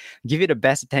trees, give it the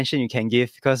best attention you can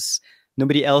give because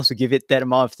nobody else will give it that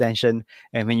amount of attention.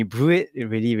 And when you brew it, it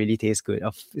really, really tastes good.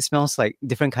 It smells like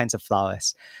different kinds of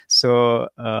flowers. So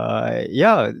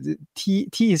yeah, tea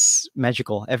is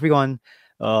magical. Everyone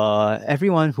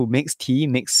who makes tea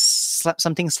makes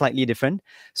something slightly different.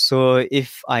 So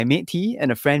if I made tea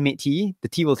and a friend made tea, the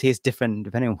tea will taste different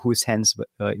depending on whose hands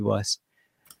it was.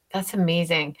 That's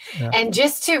amazing. Yeah. And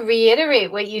just to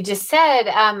reiterate what you just said,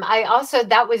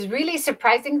 that was really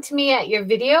surprising to me at your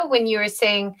video when you were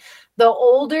saying the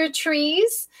older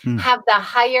trees have the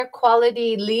higher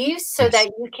quality leaves so Yes. that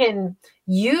you can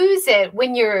use it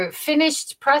when you're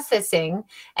finished processing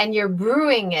and you're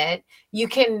brewing it. You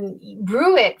can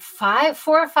brew it 4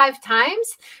 or 5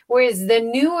 times, whereas the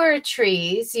newer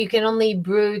trees, you can only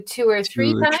brew 2 or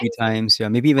 3 times. 3 times, yeah,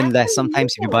 maybe even less.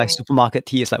 Sometimes if you buy supermarket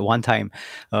tea, it's like 1 time.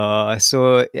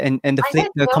 So and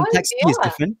the complexity is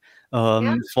different.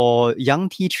 For young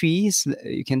tea trees,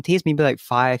 you can taste maybe like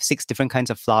 5-6 different kinds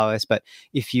of flowers. But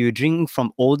if you drink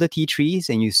from older tea trees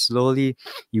and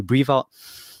you breathe out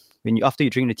after you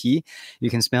drink the tea,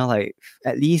 you can smell like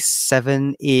at least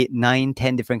 7, 8, 9,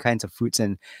 10 different kinds of fruits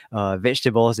and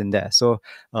vegetables in there. So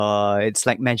it's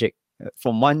like magic.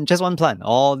 From just one plant,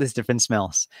 all these different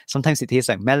smells. Sometimes it tastes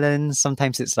like melon,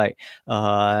 sometimes it's like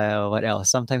what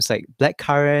else? Sometimes like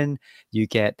blackcurrant. You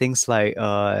get things like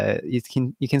you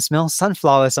can smell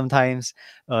sunflower sometimes,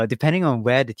 depending on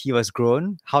where the tea was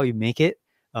grown, how you make it,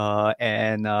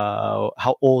 and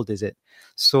how old is it.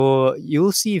 So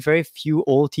you'll see very few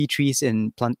old tea trees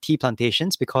in tea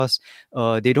plantations because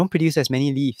they don't produce as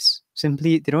many leaves.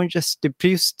 Simply,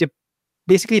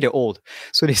 basically they're old,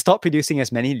 so they stop producing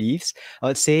as many leaves. I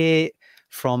would say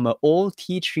from an old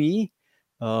tea tree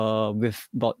with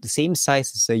about the same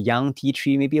size as a young tea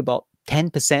tree, maybe about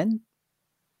 10%.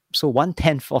 So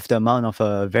 1/10 of the amount of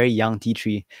a very young tea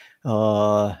tree.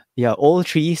 Yeah, old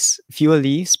trees, fewer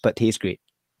leaves, but taste great.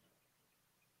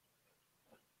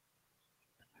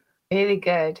 Really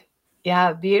good.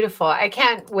 Yeah, beautiful. I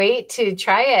can't wait to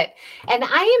try it. And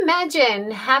I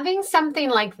imagine having something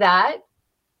like that,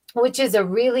 which is a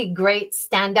really great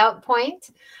standout point.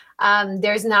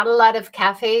 There's not a lot of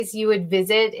cafes you would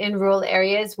visit in rural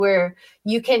areas where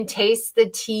you can taste the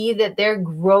tea that they're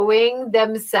growing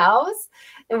themselves.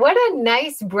 And what a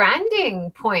nice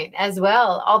branding point as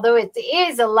well, although it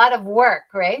is a lot of work,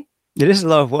 right? It is a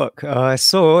lot of work.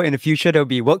 So in the future, there'll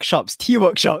be workshops, tea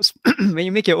workshops, when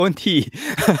you make your own tea.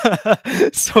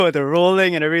 So the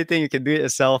rolling and everything, you can do it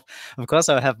yourself. Of course,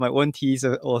 I'll have my own teas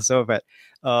also, but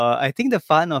I think the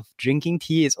fun of drinking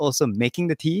tea is also making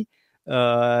the tea.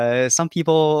 Some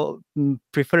people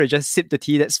prefer to just sip the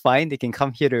tea. That's fine. They can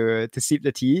come here to sip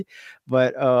the tea.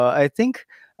 But I think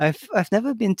I've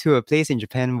never been to a place in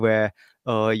Japan where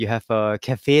you have a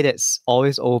cafe that's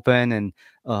always open and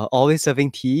always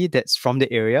serving tea that's from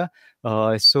the area.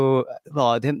 So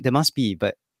well, there must be,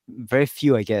 but very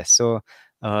few, I guess. So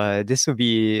this would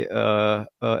be a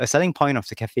selling point of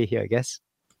the cafe here, I guess.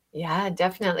 Yeah,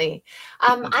 definitely.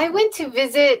 I went to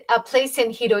visit a place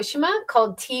in Hiroshima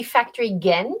called Tea Factory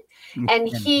Gen, and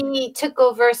he took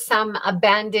over some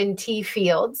abandoned tea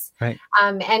fields. Right.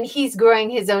 And he's growing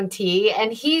his own tea,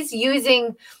 and he's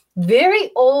using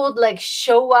very old, like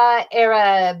Showa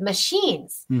era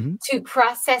machines to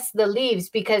process the leaves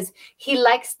because he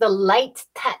likes the light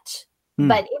touch.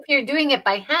 But if you're doing it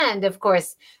by hand, of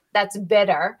course, that's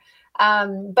better.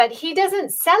 But he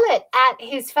doesn't sell it at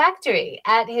his factory,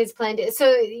 at his plant.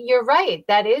 So you're right.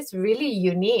 That is really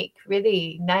unique,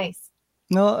 really nice.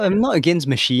 No, I'm not against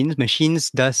machines. Machines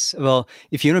does well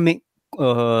if you want to make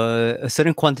a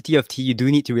certain quantity of tea, you do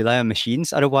need to rely on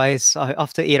machines. Otherwise,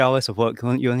 after 8 hours of work,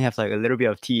 you only have like a little bit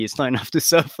of tea. It's not enough to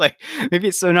serve like maybe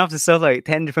it's enough to serve like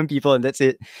 10 different people, and that's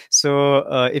it. So,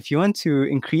 if you want to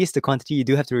increase the quantity, you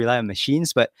do have to rely on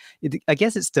machines. But I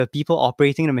guess it's the people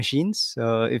operating the machines.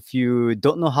 If you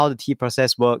don't know how the tea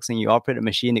process works and you operate a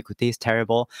machine, it could taste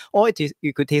terrible, or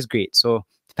it could taste great. So,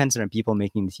 depends on the people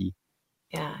making the tea.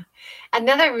 Yeah.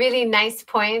 Another really nice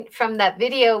point from that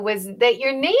video was that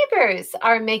your neighbors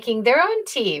are making their own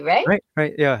tea, right?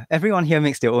 Right, yeah. Everyone here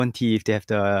makes their own tea if they have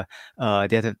the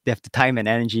time and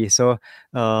energy. So,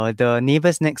 the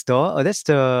neighbors next door, that's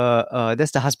the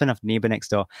husband of the neighbor next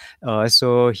door.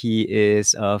 So he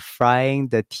is frying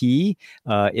the tea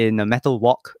in a metal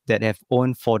wok that they've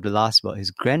owned for the last, well,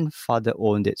 his grandfather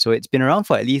owned it, so it's been around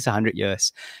for at least 100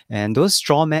 years. And those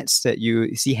straw mats that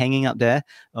you see hanging up there,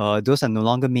 those are no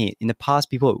longer made. In the past,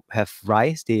 people have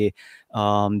rice. They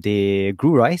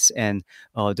grew rice, and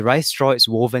the rice straw is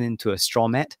woven into a straw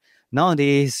mat.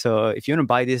 Nowadays, if you want to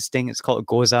buy this thing, it's called a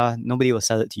goza. Nobody will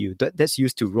sell it to you. That's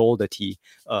used to roll the tea,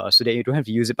 so that you don't have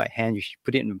to use it by hand. You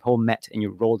put it in a whole mat and you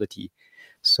roll the tea.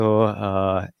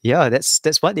 So yeah,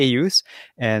 that's what they use,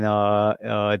 and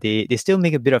they still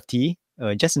make a bit of tea,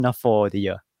 just enough for the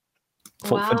year,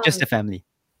 for Wow. just the family.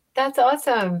 That's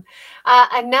awesome.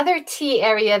 Another tea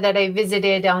area that I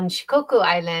visited on Shikoku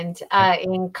Island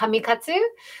in Kamikatsu,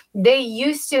 they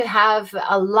used to have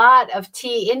a lot of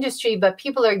tea industry, but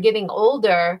people are getting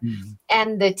older.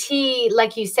 And the tea,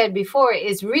 like you said before,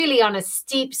 is really on a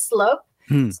steep slope.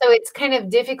 So it's kind of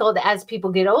difficult as people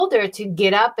get older to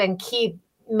get up and keep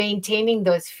maintaining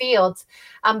those fields.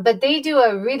 But they do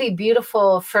a really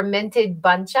beautiful fermented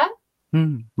bancha.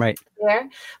 Right. There,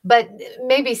 but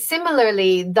maybe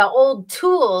similarly, the old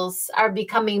tools are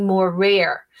becoming more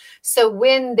rare. So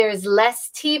when there's less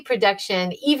tea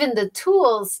production, even the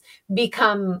tools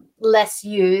become less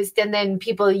used, and then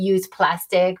people use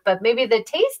plastic, but maybe the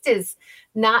taste is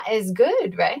not as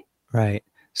good, right? Right.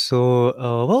 So,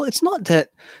 well, it's not that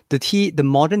the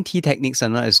modern tea techniques are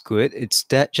not as good. It's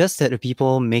just that the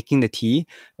people making the tea,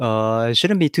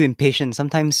 shouldn't be too impatient.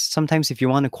 Sometimes if you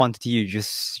want a quantity, you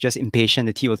just impatient.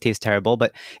 The tea will taste terrible.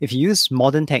 But if you use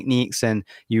modern techniques and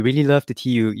you really love the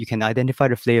tea, you can identify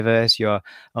the flavors. You're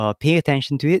paying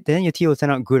attention to it, then your tea will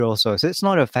turn out good also. So it's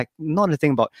not not a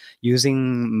thing about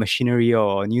using machinery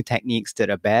or new techniques that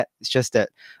are bad. It's just that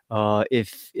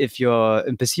if you're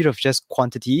in pursuit of just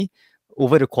quantity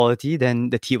over the quality, then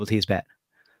the tea will taste bad.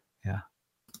 Yeah.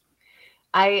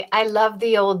 I love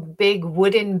the old big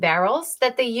wooden barrels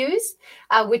that they use,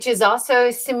 which is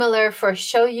also similar for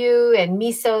shoyu and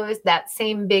miso, that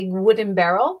same big wooden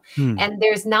barrel. And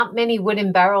there's not many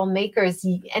wooden barrel makers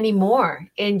anymore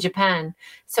in Japan.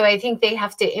 So I think they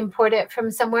have to import it from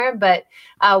somewhere. But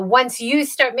once you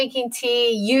start making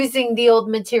tea using the old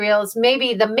materials,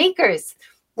 maybe the makers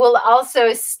will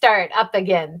also start up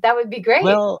again. That would be great.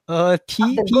 Well,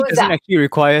 tea The doesn't goza. actually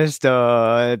requires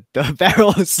the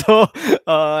barrel. So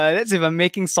that's if I'm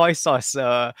making soy sauce.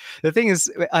 The thing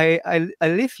is, I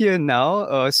live here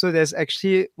now. So there's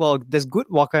actually, well, there's good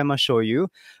Wakayama shoyu.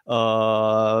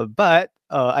 But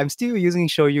I'm still using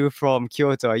shoyu from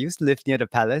Kyoto. I used to live near the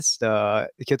palace, the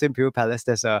Kyoto Imperial Palace.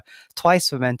 There's a twice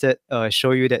fermented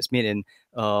shoyu that's made in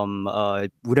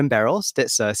wooden barrels.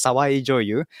 That's sawai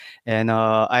joyu, and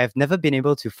I have never been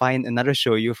able to find another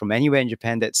shoyu from anywhere in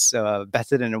Japan that's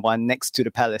better than the one next to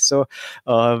the palace. So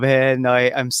when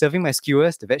I'm serving my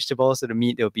skewers, the vegetables or the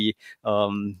meat, it'll be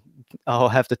I'll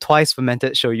have the twice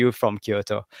fermented shoyu from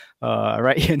Kyoto,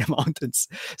 right here in the mountains.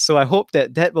 So I hope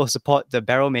that will support the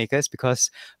barrel makers,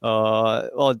 because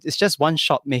well, it's just one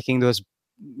shop making those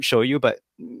shoyu, but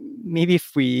maybe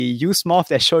if we use more of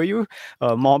that shoyu,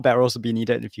 more barrels will be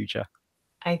needed in the future.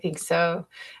 I think so.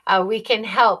 We can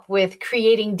help with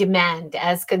creating demand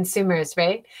as consumers,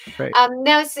 right? Right.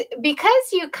 Now,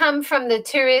 because you come from the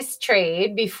tourist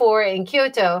trade before in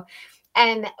Kyoto,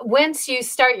 and once you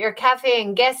start your cafe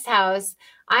and guest house,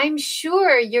 I'm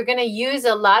sure you're going to use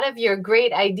a lot of your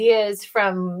great ideas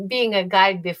from being a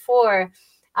guide before.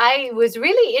 I was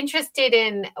really interested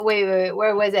in, where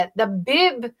was it? The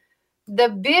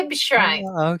bib shrine.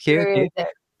 Okay. Where is it?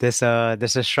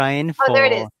 There's a shrine Oh, there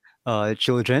it is. for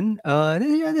children.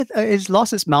 It's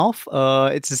lost its mouth.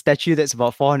 It's a statue that's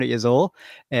about 400 years old,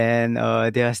 and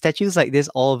there are statues like this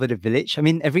all over the village. I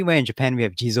mean, everywhere in Japan we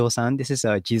have Jizo-san. This is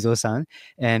Jizo-san,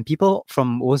 and people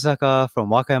from Osaka, from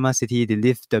Wakayama City, they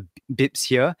live the bibs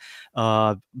here,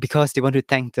 because they want to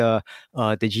thank the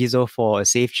Jizo for a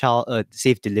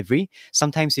safe delivery.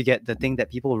 Sometimes you get the thing that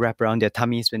people wrap around their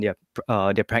tummies when they're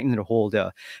pregnant to hold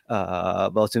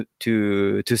well,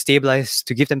 to stabilize,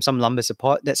 to give them some lumbar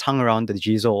support. That's hung around the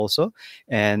Jizo also,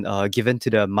 and given to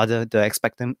the mother, the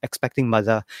expecting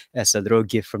mother, as a little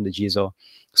gift from the Jizo.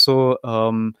 So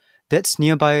that's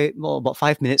nearby, well, about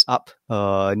 5 minutes up,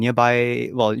 nearby,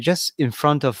 well, just in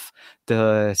front of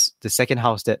the second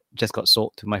house that just got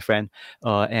sold to my friend.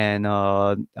 And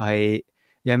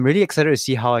I'm really excited to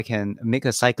see how I can make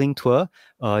a cycling tour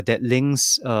that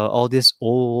links all these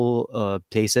old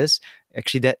places.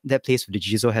 Actually, that place with the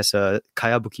Jizo has a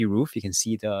kayabuki roof. You can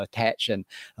see the thatch, and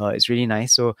it's really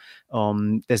nice. So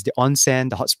there's the onsen,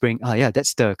 the hot spring. Yeah,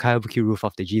 that's the kayabuki roof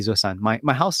of the Jizo-san.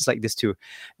 My house is like this too,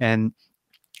 and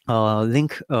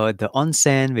link the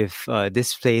onsen with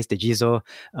this place, the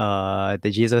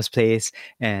Jizo's place,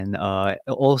 and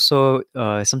also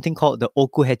something called the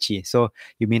Okuhechi. So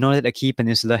you may know that the Kii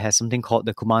Peninsula has something called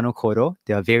the Kumano Koro.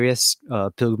 There are various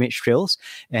pilgrimage trails,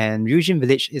 and Ryujin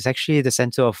Village is actually the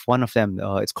center of one of them.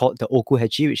 It's called the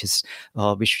Okuhechi,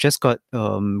 which just got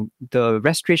the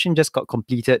restoration just got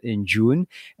completed in June,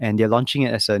 and they're launching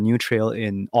it as a new trail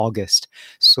in August.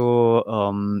 So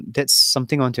that's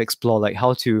something I want to explore, like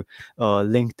how to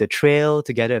link the trail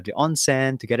together with the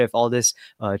onsen, together with all these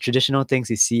traditional things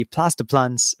you see, plus the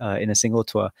plants in a single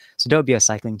tour. So that would be a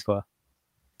cycling tour.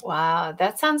 Wow,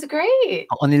 that sounds great.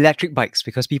 On electric bikes,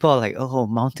 because people are like, oh,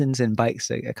 mountains and bikes,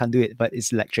 I can't do it, but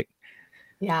it's electric.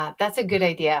 Yeah, that's a good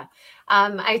idea.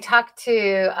 I talked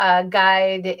to a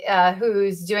guide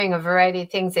who's doing a variety of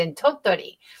things in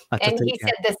Tottori, and he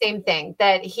said the same thing,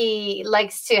 that he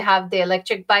likes to have the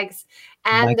electric bikes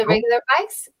and the regular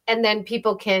bikes, and then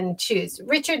people can choose.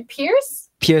 Richard Pierce?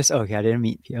 Pierce, okay, I didn't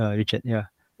meet Richard, yeah.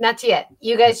 Not yet.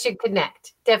 You guys should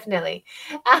connect, definitely.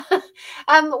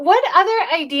 What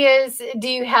other ideas do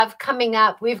you have coming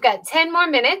up? We've got 10 more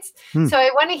minutes, so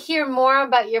I want to hear more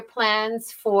about your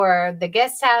plans for the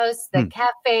guest house, the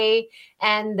cafe,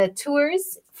 and the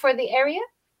tours for the area.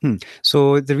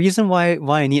 So the reason why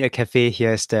I need a cafe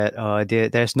here is that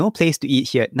there's no place to eat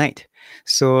here at night.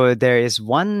 So there is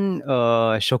one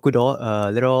shokudo,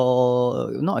 a little,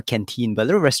 not a canteen, but a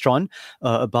little restaurant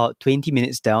about 20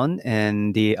 minutes down,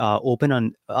 and they are open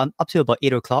on up to about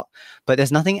 8 o'clock. But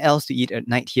there's nothing else to eat at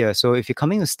night here. So if you're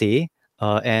coming to stay,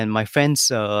 and my friends'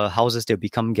 houses, they'll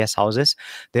become guest houses.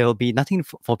 There will be nothing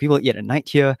for people to eat at night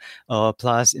here.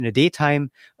 Plus, in the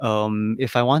daytime,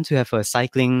 if I want to have a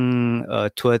cycling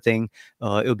tour thing,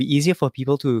 it'll be easier for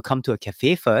people to come to a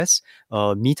cafe first,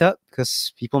 meet up,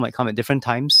 because people might come at different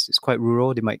times. It's quite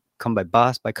rural. They might come by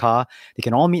bus, by car. They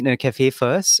can all meet in a cafe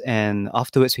first, and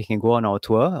afterwards we can go on our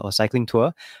tour, or cycling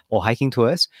tour, or hiking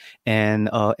tours. And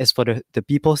as for the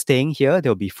people staying here,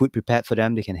 there'll be food prepared for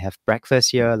them. They can have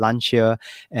breakfast here, lunch here,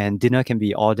 and dinner can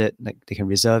be ordered. Like, they can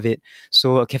reserve it.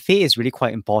 So a cafe is really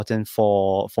quite important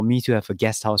for me to have a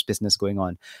guest house business going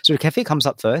on. So the cafe comes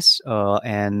up first,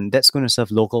 and that's going to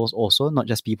serve locals also, not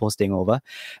just people staying over.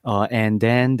 And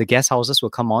then the guest houses will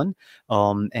come on,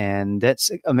 and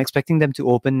I'm expecting them to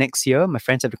open next year. My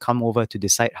friends have to come over to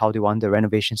decide how they want the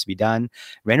renovations to be done,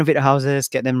 renovate the houses,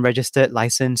 get them registered,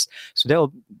 licensed. So that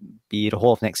will be the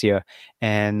whole of next year.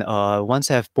 And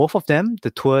once I have both of them,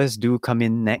 the tours do come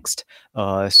in next.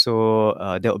 So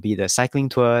that will be the cycling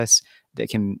tours that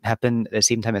can happen at the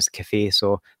same time as the cafe.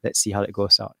 So let's see how that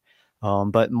goes out.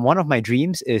 But one of my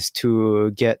dreams is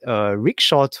to get a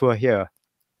rickshaw tour here.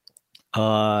 So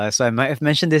I might have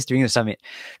mentioned this during the summit.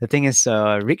 The thing is,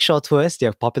 rickshaw tours,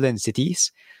 they're popular in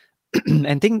cities. And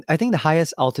I think the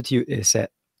highest altitude is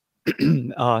at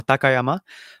Takayama,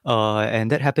 and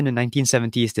that happened in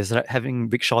 1970s. They started having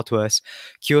rickshaw tours.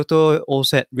 Kyoto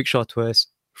also had rickshaw tours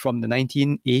from the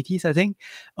 1980s, I think.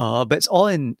 But it's all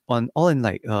in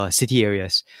like city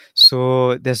areas.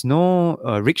 So there's no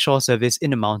rickshaw service in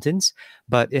the mountains.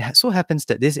 But it so happens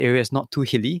that this area is not too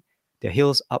hilly. There are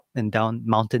hills up and down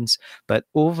mountains. But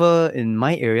over in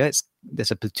my area,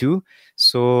 there's a plateau.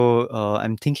 So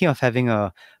I'm thinking of having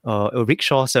a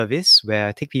rickshaw service where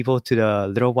I take people to the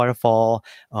little waterfall,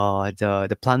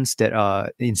 the plants that are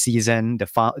in season,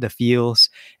 the fields,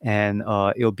 and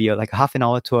it'll be like a half an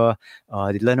hour tour.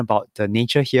 They learn about the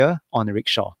nature here on the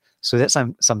rickshaw. So that's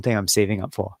something I'm saving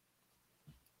up for.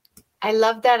 I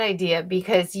love that idea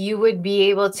because you would be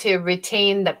able to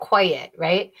retain the quiet,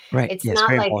 right? Right. It's Yes, not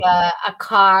very like important. a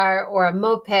car or a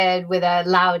moped with a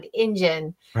loud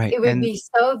engine. Right. It would be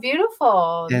so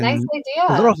beautiful. Nice And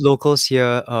a lot idea. of locals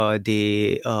here,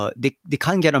 they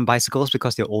can't get on bicycles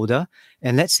because they're older.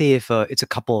 And let's say if it's a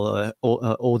couple,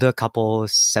 older couple,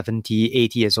 70,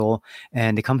 80 years old,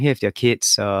 and they come here with their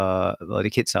kids, well, the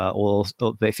kids are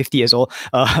like 50 years old.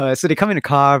 So they come in a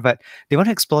car, but they want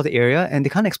to explore the area and they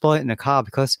can't explore it in a car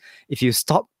because if you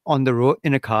stop on the road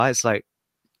in a car, it's like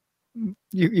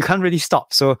you can't really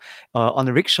stop. So on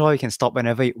the rickshaw, you can stop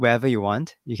wherever you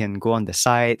want. You can go on the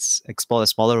sides, explore the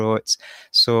smaller roads.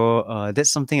 So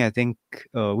that's something I think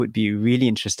would be really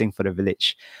interesting for the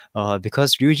village,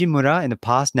 because Ryujimura in the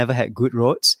past never had good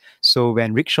roads. So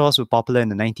when rickshaws were popular in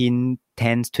the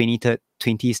 1910s, 20s,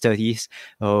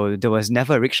 30s, there was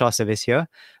never a rickshaw service here.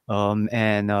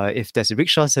 And if there's a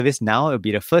rickshaw service now, it'll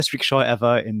be the first rickshaw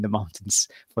ever in the mountains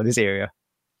for this area.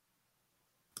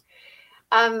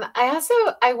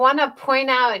 I want to point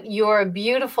out your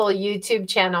beautiful YouTube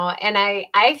channel, and I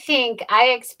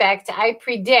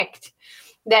predict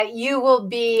that you will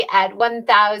be at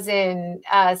 1,000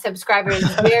 subscribers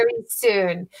very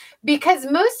soon, because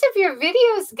most of your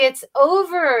videos gets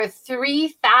over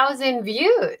 3,000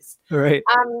 views. Right.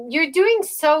 You're doing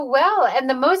so well, and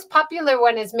the most popular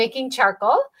one is making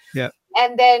charcoal. Yeah.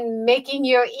 And then making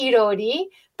your irori,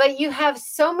 but you have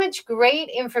so much great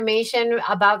information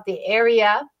about the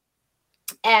area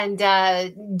and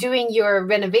doing your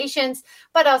renovations,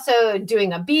 but also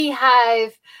doing a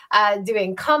beehive,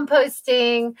 doing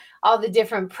composting, all the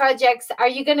different projects. Are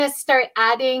you going to start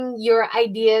adding your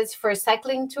ideas for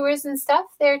cycling tours and stuff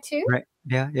there too? Right.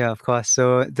 Yeah, of course.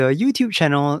 So the YouTube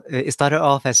channel, it started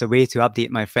off as a way to update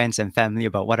my friends and family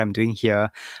about what I'm doing here.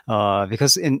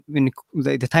 Because in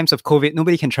the times of COVID,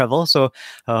 nobody can travel, so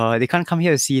they can't come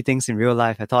here to see things in real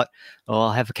life. I thought, oh,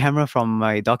 I'll have a camera from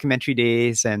my documentary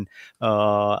days, and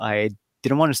I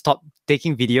didn't want to stop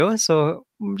taking videos, so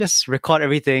just record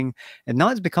everything. And now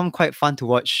it's become quite fun to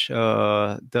watch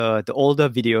the older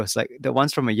videos, like the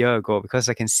ones from a year ago, because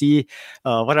I can see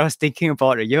what I was thinking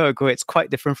about a year ago. It's quite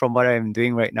different from what I'm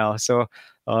doing right now. So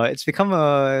it's become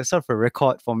a sort of a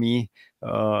record for me.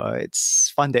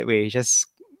 It's fun that way. Just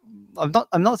I'm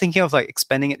not thinking of like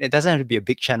expanding it. It doesn't have to be a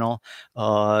big channel.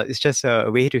 It's just a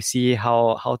way to see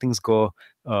how things go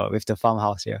with the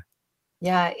farmhouse here.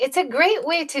 Yeah, it's a great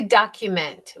way to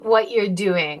document what you're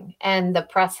doing and the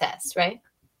process, right?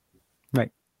 Right.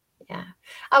 Yeah.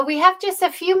 We have just a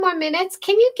few more minutes.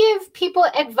 Can you give people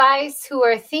advice who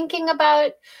are thinking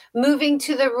about moving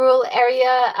to the rural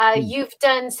area? You've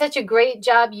done such a great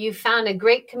job. You found a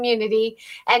great community,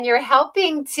 and you're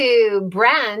helping to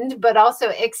brand, but also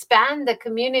expand the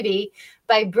community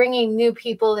by bringing new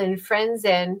people and friends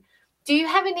in. Do you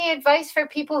have any advice for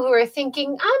people who are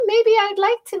thinking, maybe I'd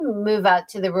like to move out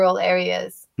to the rural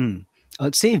areas?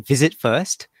 I'd say visit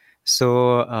first.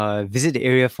 So visit the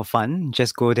area for fun.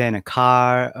 Just go there in a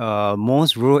car.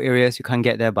 Most rural areas you can't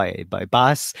get there by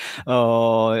bus.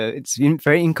 It's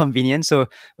very inconvenient. So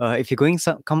if you're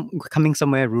coming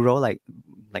somewhere rural like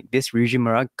this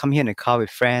Ryujimura, come here in a car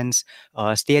with friends.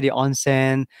 Stay at the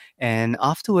onsen, and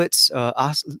afterwards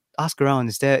ask around.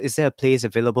 Is there a place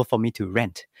available for me to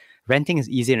rent? Renting is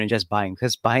easier than just buying,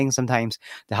 because buying sometimes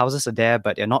the houses are there,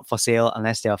 but they're not for sale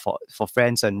unless they are for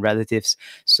friends and relatives.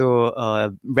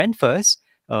 So rent first,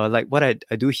 like what I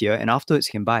do here, and afterwards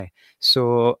you can buy.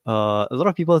 So a lot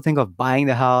of people think of buying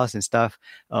the house and stuff.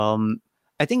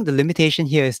 I think the limitation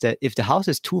here is that if the house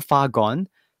is too far gone,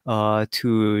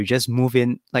 to just move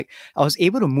in, like I was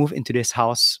able to move into this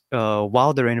house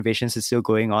while the renovations is still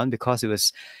going on, because it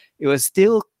was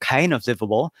still kind of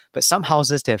livable. But some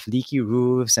houses that have leaky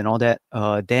roofs and all that,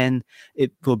 then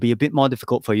it will be a bit more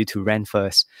difficult for you to rent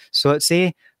first. So I'd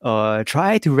say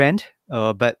try to rent,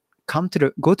 but go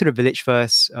to the village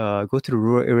first, go to the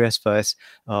rural areas first,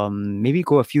 maybe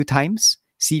go a few times,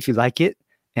 see if you like it,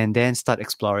 and then start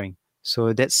exploring.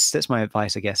 So that's my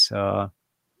advice, I guess.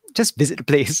 Just visit the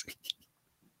place.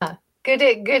 Good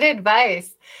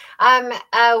advice.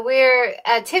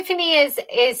 Tiffany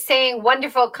is saying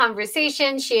wonderful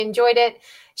conversation. She enjoyed it.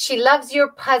 She loves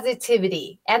your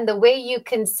positivity and the way you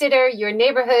consider your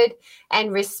neighborhood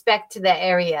and respect the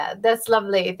area. That's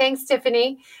lovely. Thanks,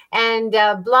 Tiffany. And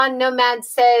Blonde Nomad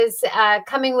says,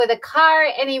 coming with a car,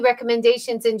 any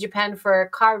recommendations in Japan for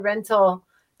car rental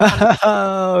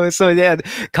So yeah,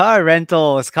 car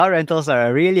rentals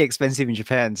are really expensive in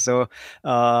Japan. So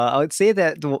I would say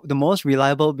that the most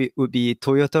reliable would be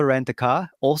Toyota Rent a Car.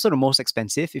 Also the most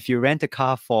expensive. If you rent a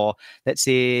car for, let's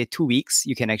say, 2 weeks,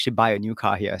 you can actually buy a new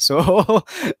car here. So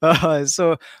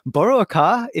so borrow a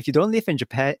car if you don't live in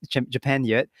Japan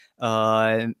yet.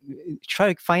 Uh,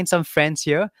 Try to find some friends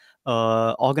here.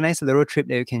 Organize a little trip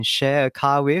that you can share a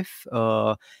car with.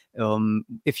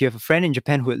 If you have a friend in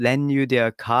Japan who would lend you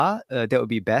their car, that would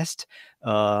be best.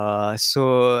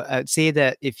 So I'd say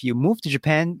that if you move to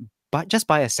Japan, but just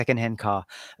buy a second-hand car.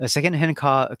 A second-hand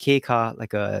car, a K car,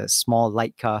 like a small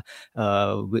light car,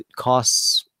 would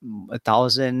cost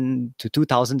 $1,000 to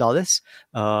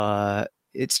 $2,000.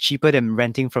 It's cheaper than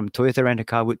renting from Toyota Rent a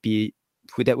Car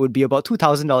that would be about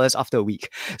 $2,000 after a week.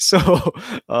 So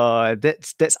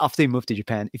that's after you move to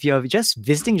Japan. If you're just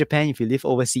visiting Japan, if you live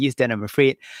overseas, then I'm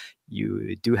afraid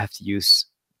you do have to use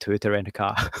Toyota Rent a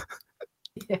Car.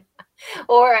 Yeah.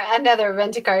 Or another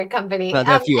rent-a-car company. Well,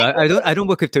 there are a few. I don't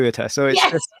work with Toyota, so it's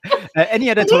Yes, just any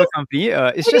other it total is. company.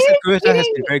 It's It just that is Toyota has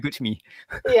getting. been very good to me.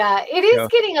 Yeah, it is Yeah.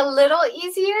 getting a little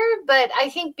easier, but I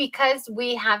think because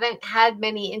we haven't had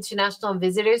many international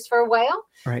visitors for a while,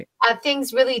 Right.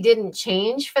 things really didn't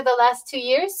change for the last 2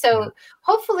 years. So Yeah.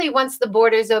 hopefully, once the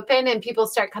borders open and people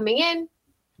start coming in,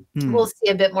 we'll see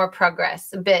a bit more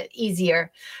progress, a bit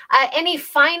easier. Any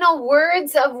final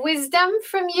words of wisdom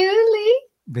from you, Lee?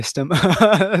 Wisdom.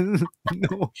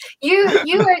 No.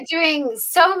 You are doing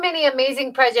so many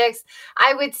amazing projects.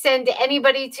 I would send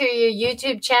anybody to your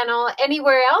YouTube channel.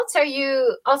 Anywhere else? Are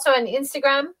you also on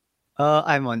Instagram?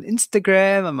 I'm on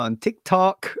Instagram. I'm on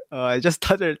TikTok. I just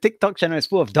started a TikTok channel. It's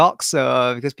full of dogs.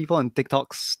 Because people on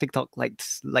TikTok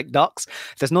like dogs.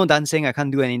 There's no dancing. I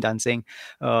can't do any dancing.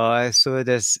 So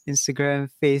there's Instagram,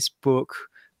 Facebook,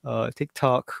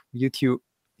 TikTok, YouTube.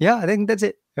 Yeah, I think that's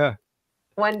it. Yeah.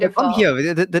 Come Wonderful. here.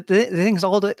 The thing is,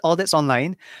 all that's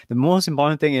online. The most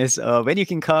important thing is when you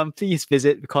can come, please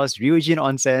visit because Ryujin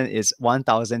Onsen is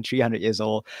 1,300 years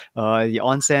old. The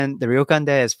onsen, the ryokan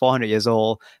there is 400 years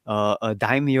old. A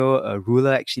daimyo, a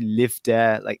ruler, actually lived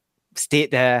there, like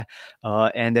stayed there.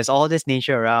 And there's all this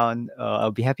nature around.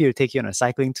 I'll be happy to take you on a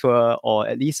cycling tour or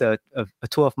at least a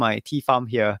tour of my tea farm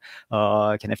here.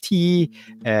 You can have tea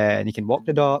and you can walk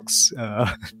the dogs.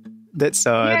 That's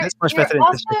much better than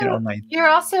just checking it online. You're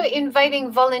also inviting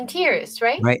volunteers,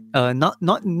 right? Right. Not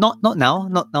now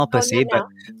per Oh, se, no, but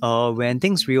no. when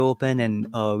things reopen and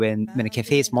when the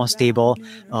cafe is more stable,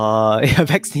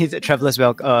 vaccinated travelers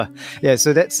well. Yeah.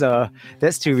 So that's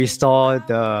to restore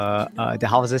the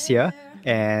houses here,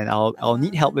 and I'll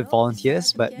need help with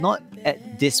volunteers, but not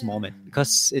at this moment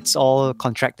because it's all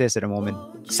contractors at the moment.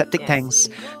 Septic Yes. tanks,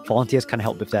 volunteers can't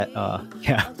help with that.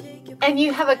 Yeah. And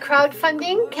you have a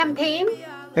crowdfunding campaign?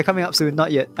 They're coming up soon.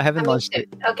 Not yet. I haven't launched it.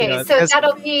 Okay, Yeah, so because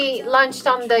that'll be launched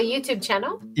on the YouTube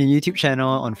channel? in YouTube channel,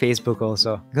 on Facebook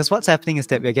also. Because what's happening is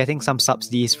that we're getting some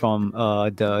subsidies from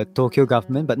the Tokyo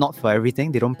government, but not for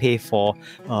everything. They don't pay for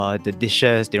the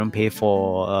dishes. They don't pay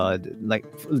for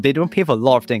they don't pay for a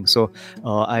lot of things. So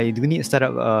I do need to start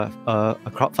up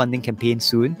a crowdfunding campaign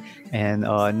soon. And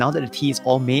now that the tea is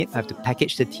all made, I have to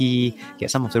package the tea,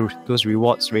 get some of those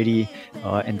rewards ready,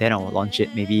 and then I'll launch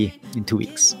it maybe in 2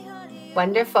 weeks.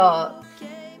 Wonderful.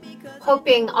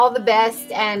 Hoping all the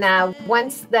best. And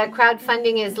once the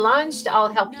crowdfunding is launched,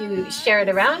 I'll help you share it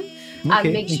around. Okay,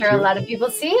 Make thank sure you. a lot of people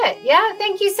see it. Yeah,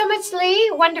 thank you so much,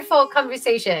 Lee. Wonderful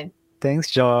conversation.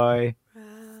 Thanks, Joy.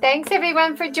 Thanks,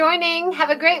 everyone, for joining. Have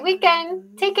a great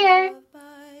weekend. Take care.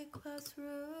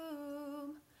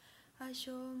 I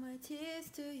show my tears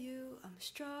to you, I'm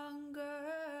stronger.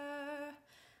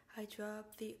 I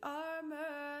dropped the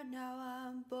armor, now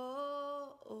I'm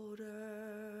bolder.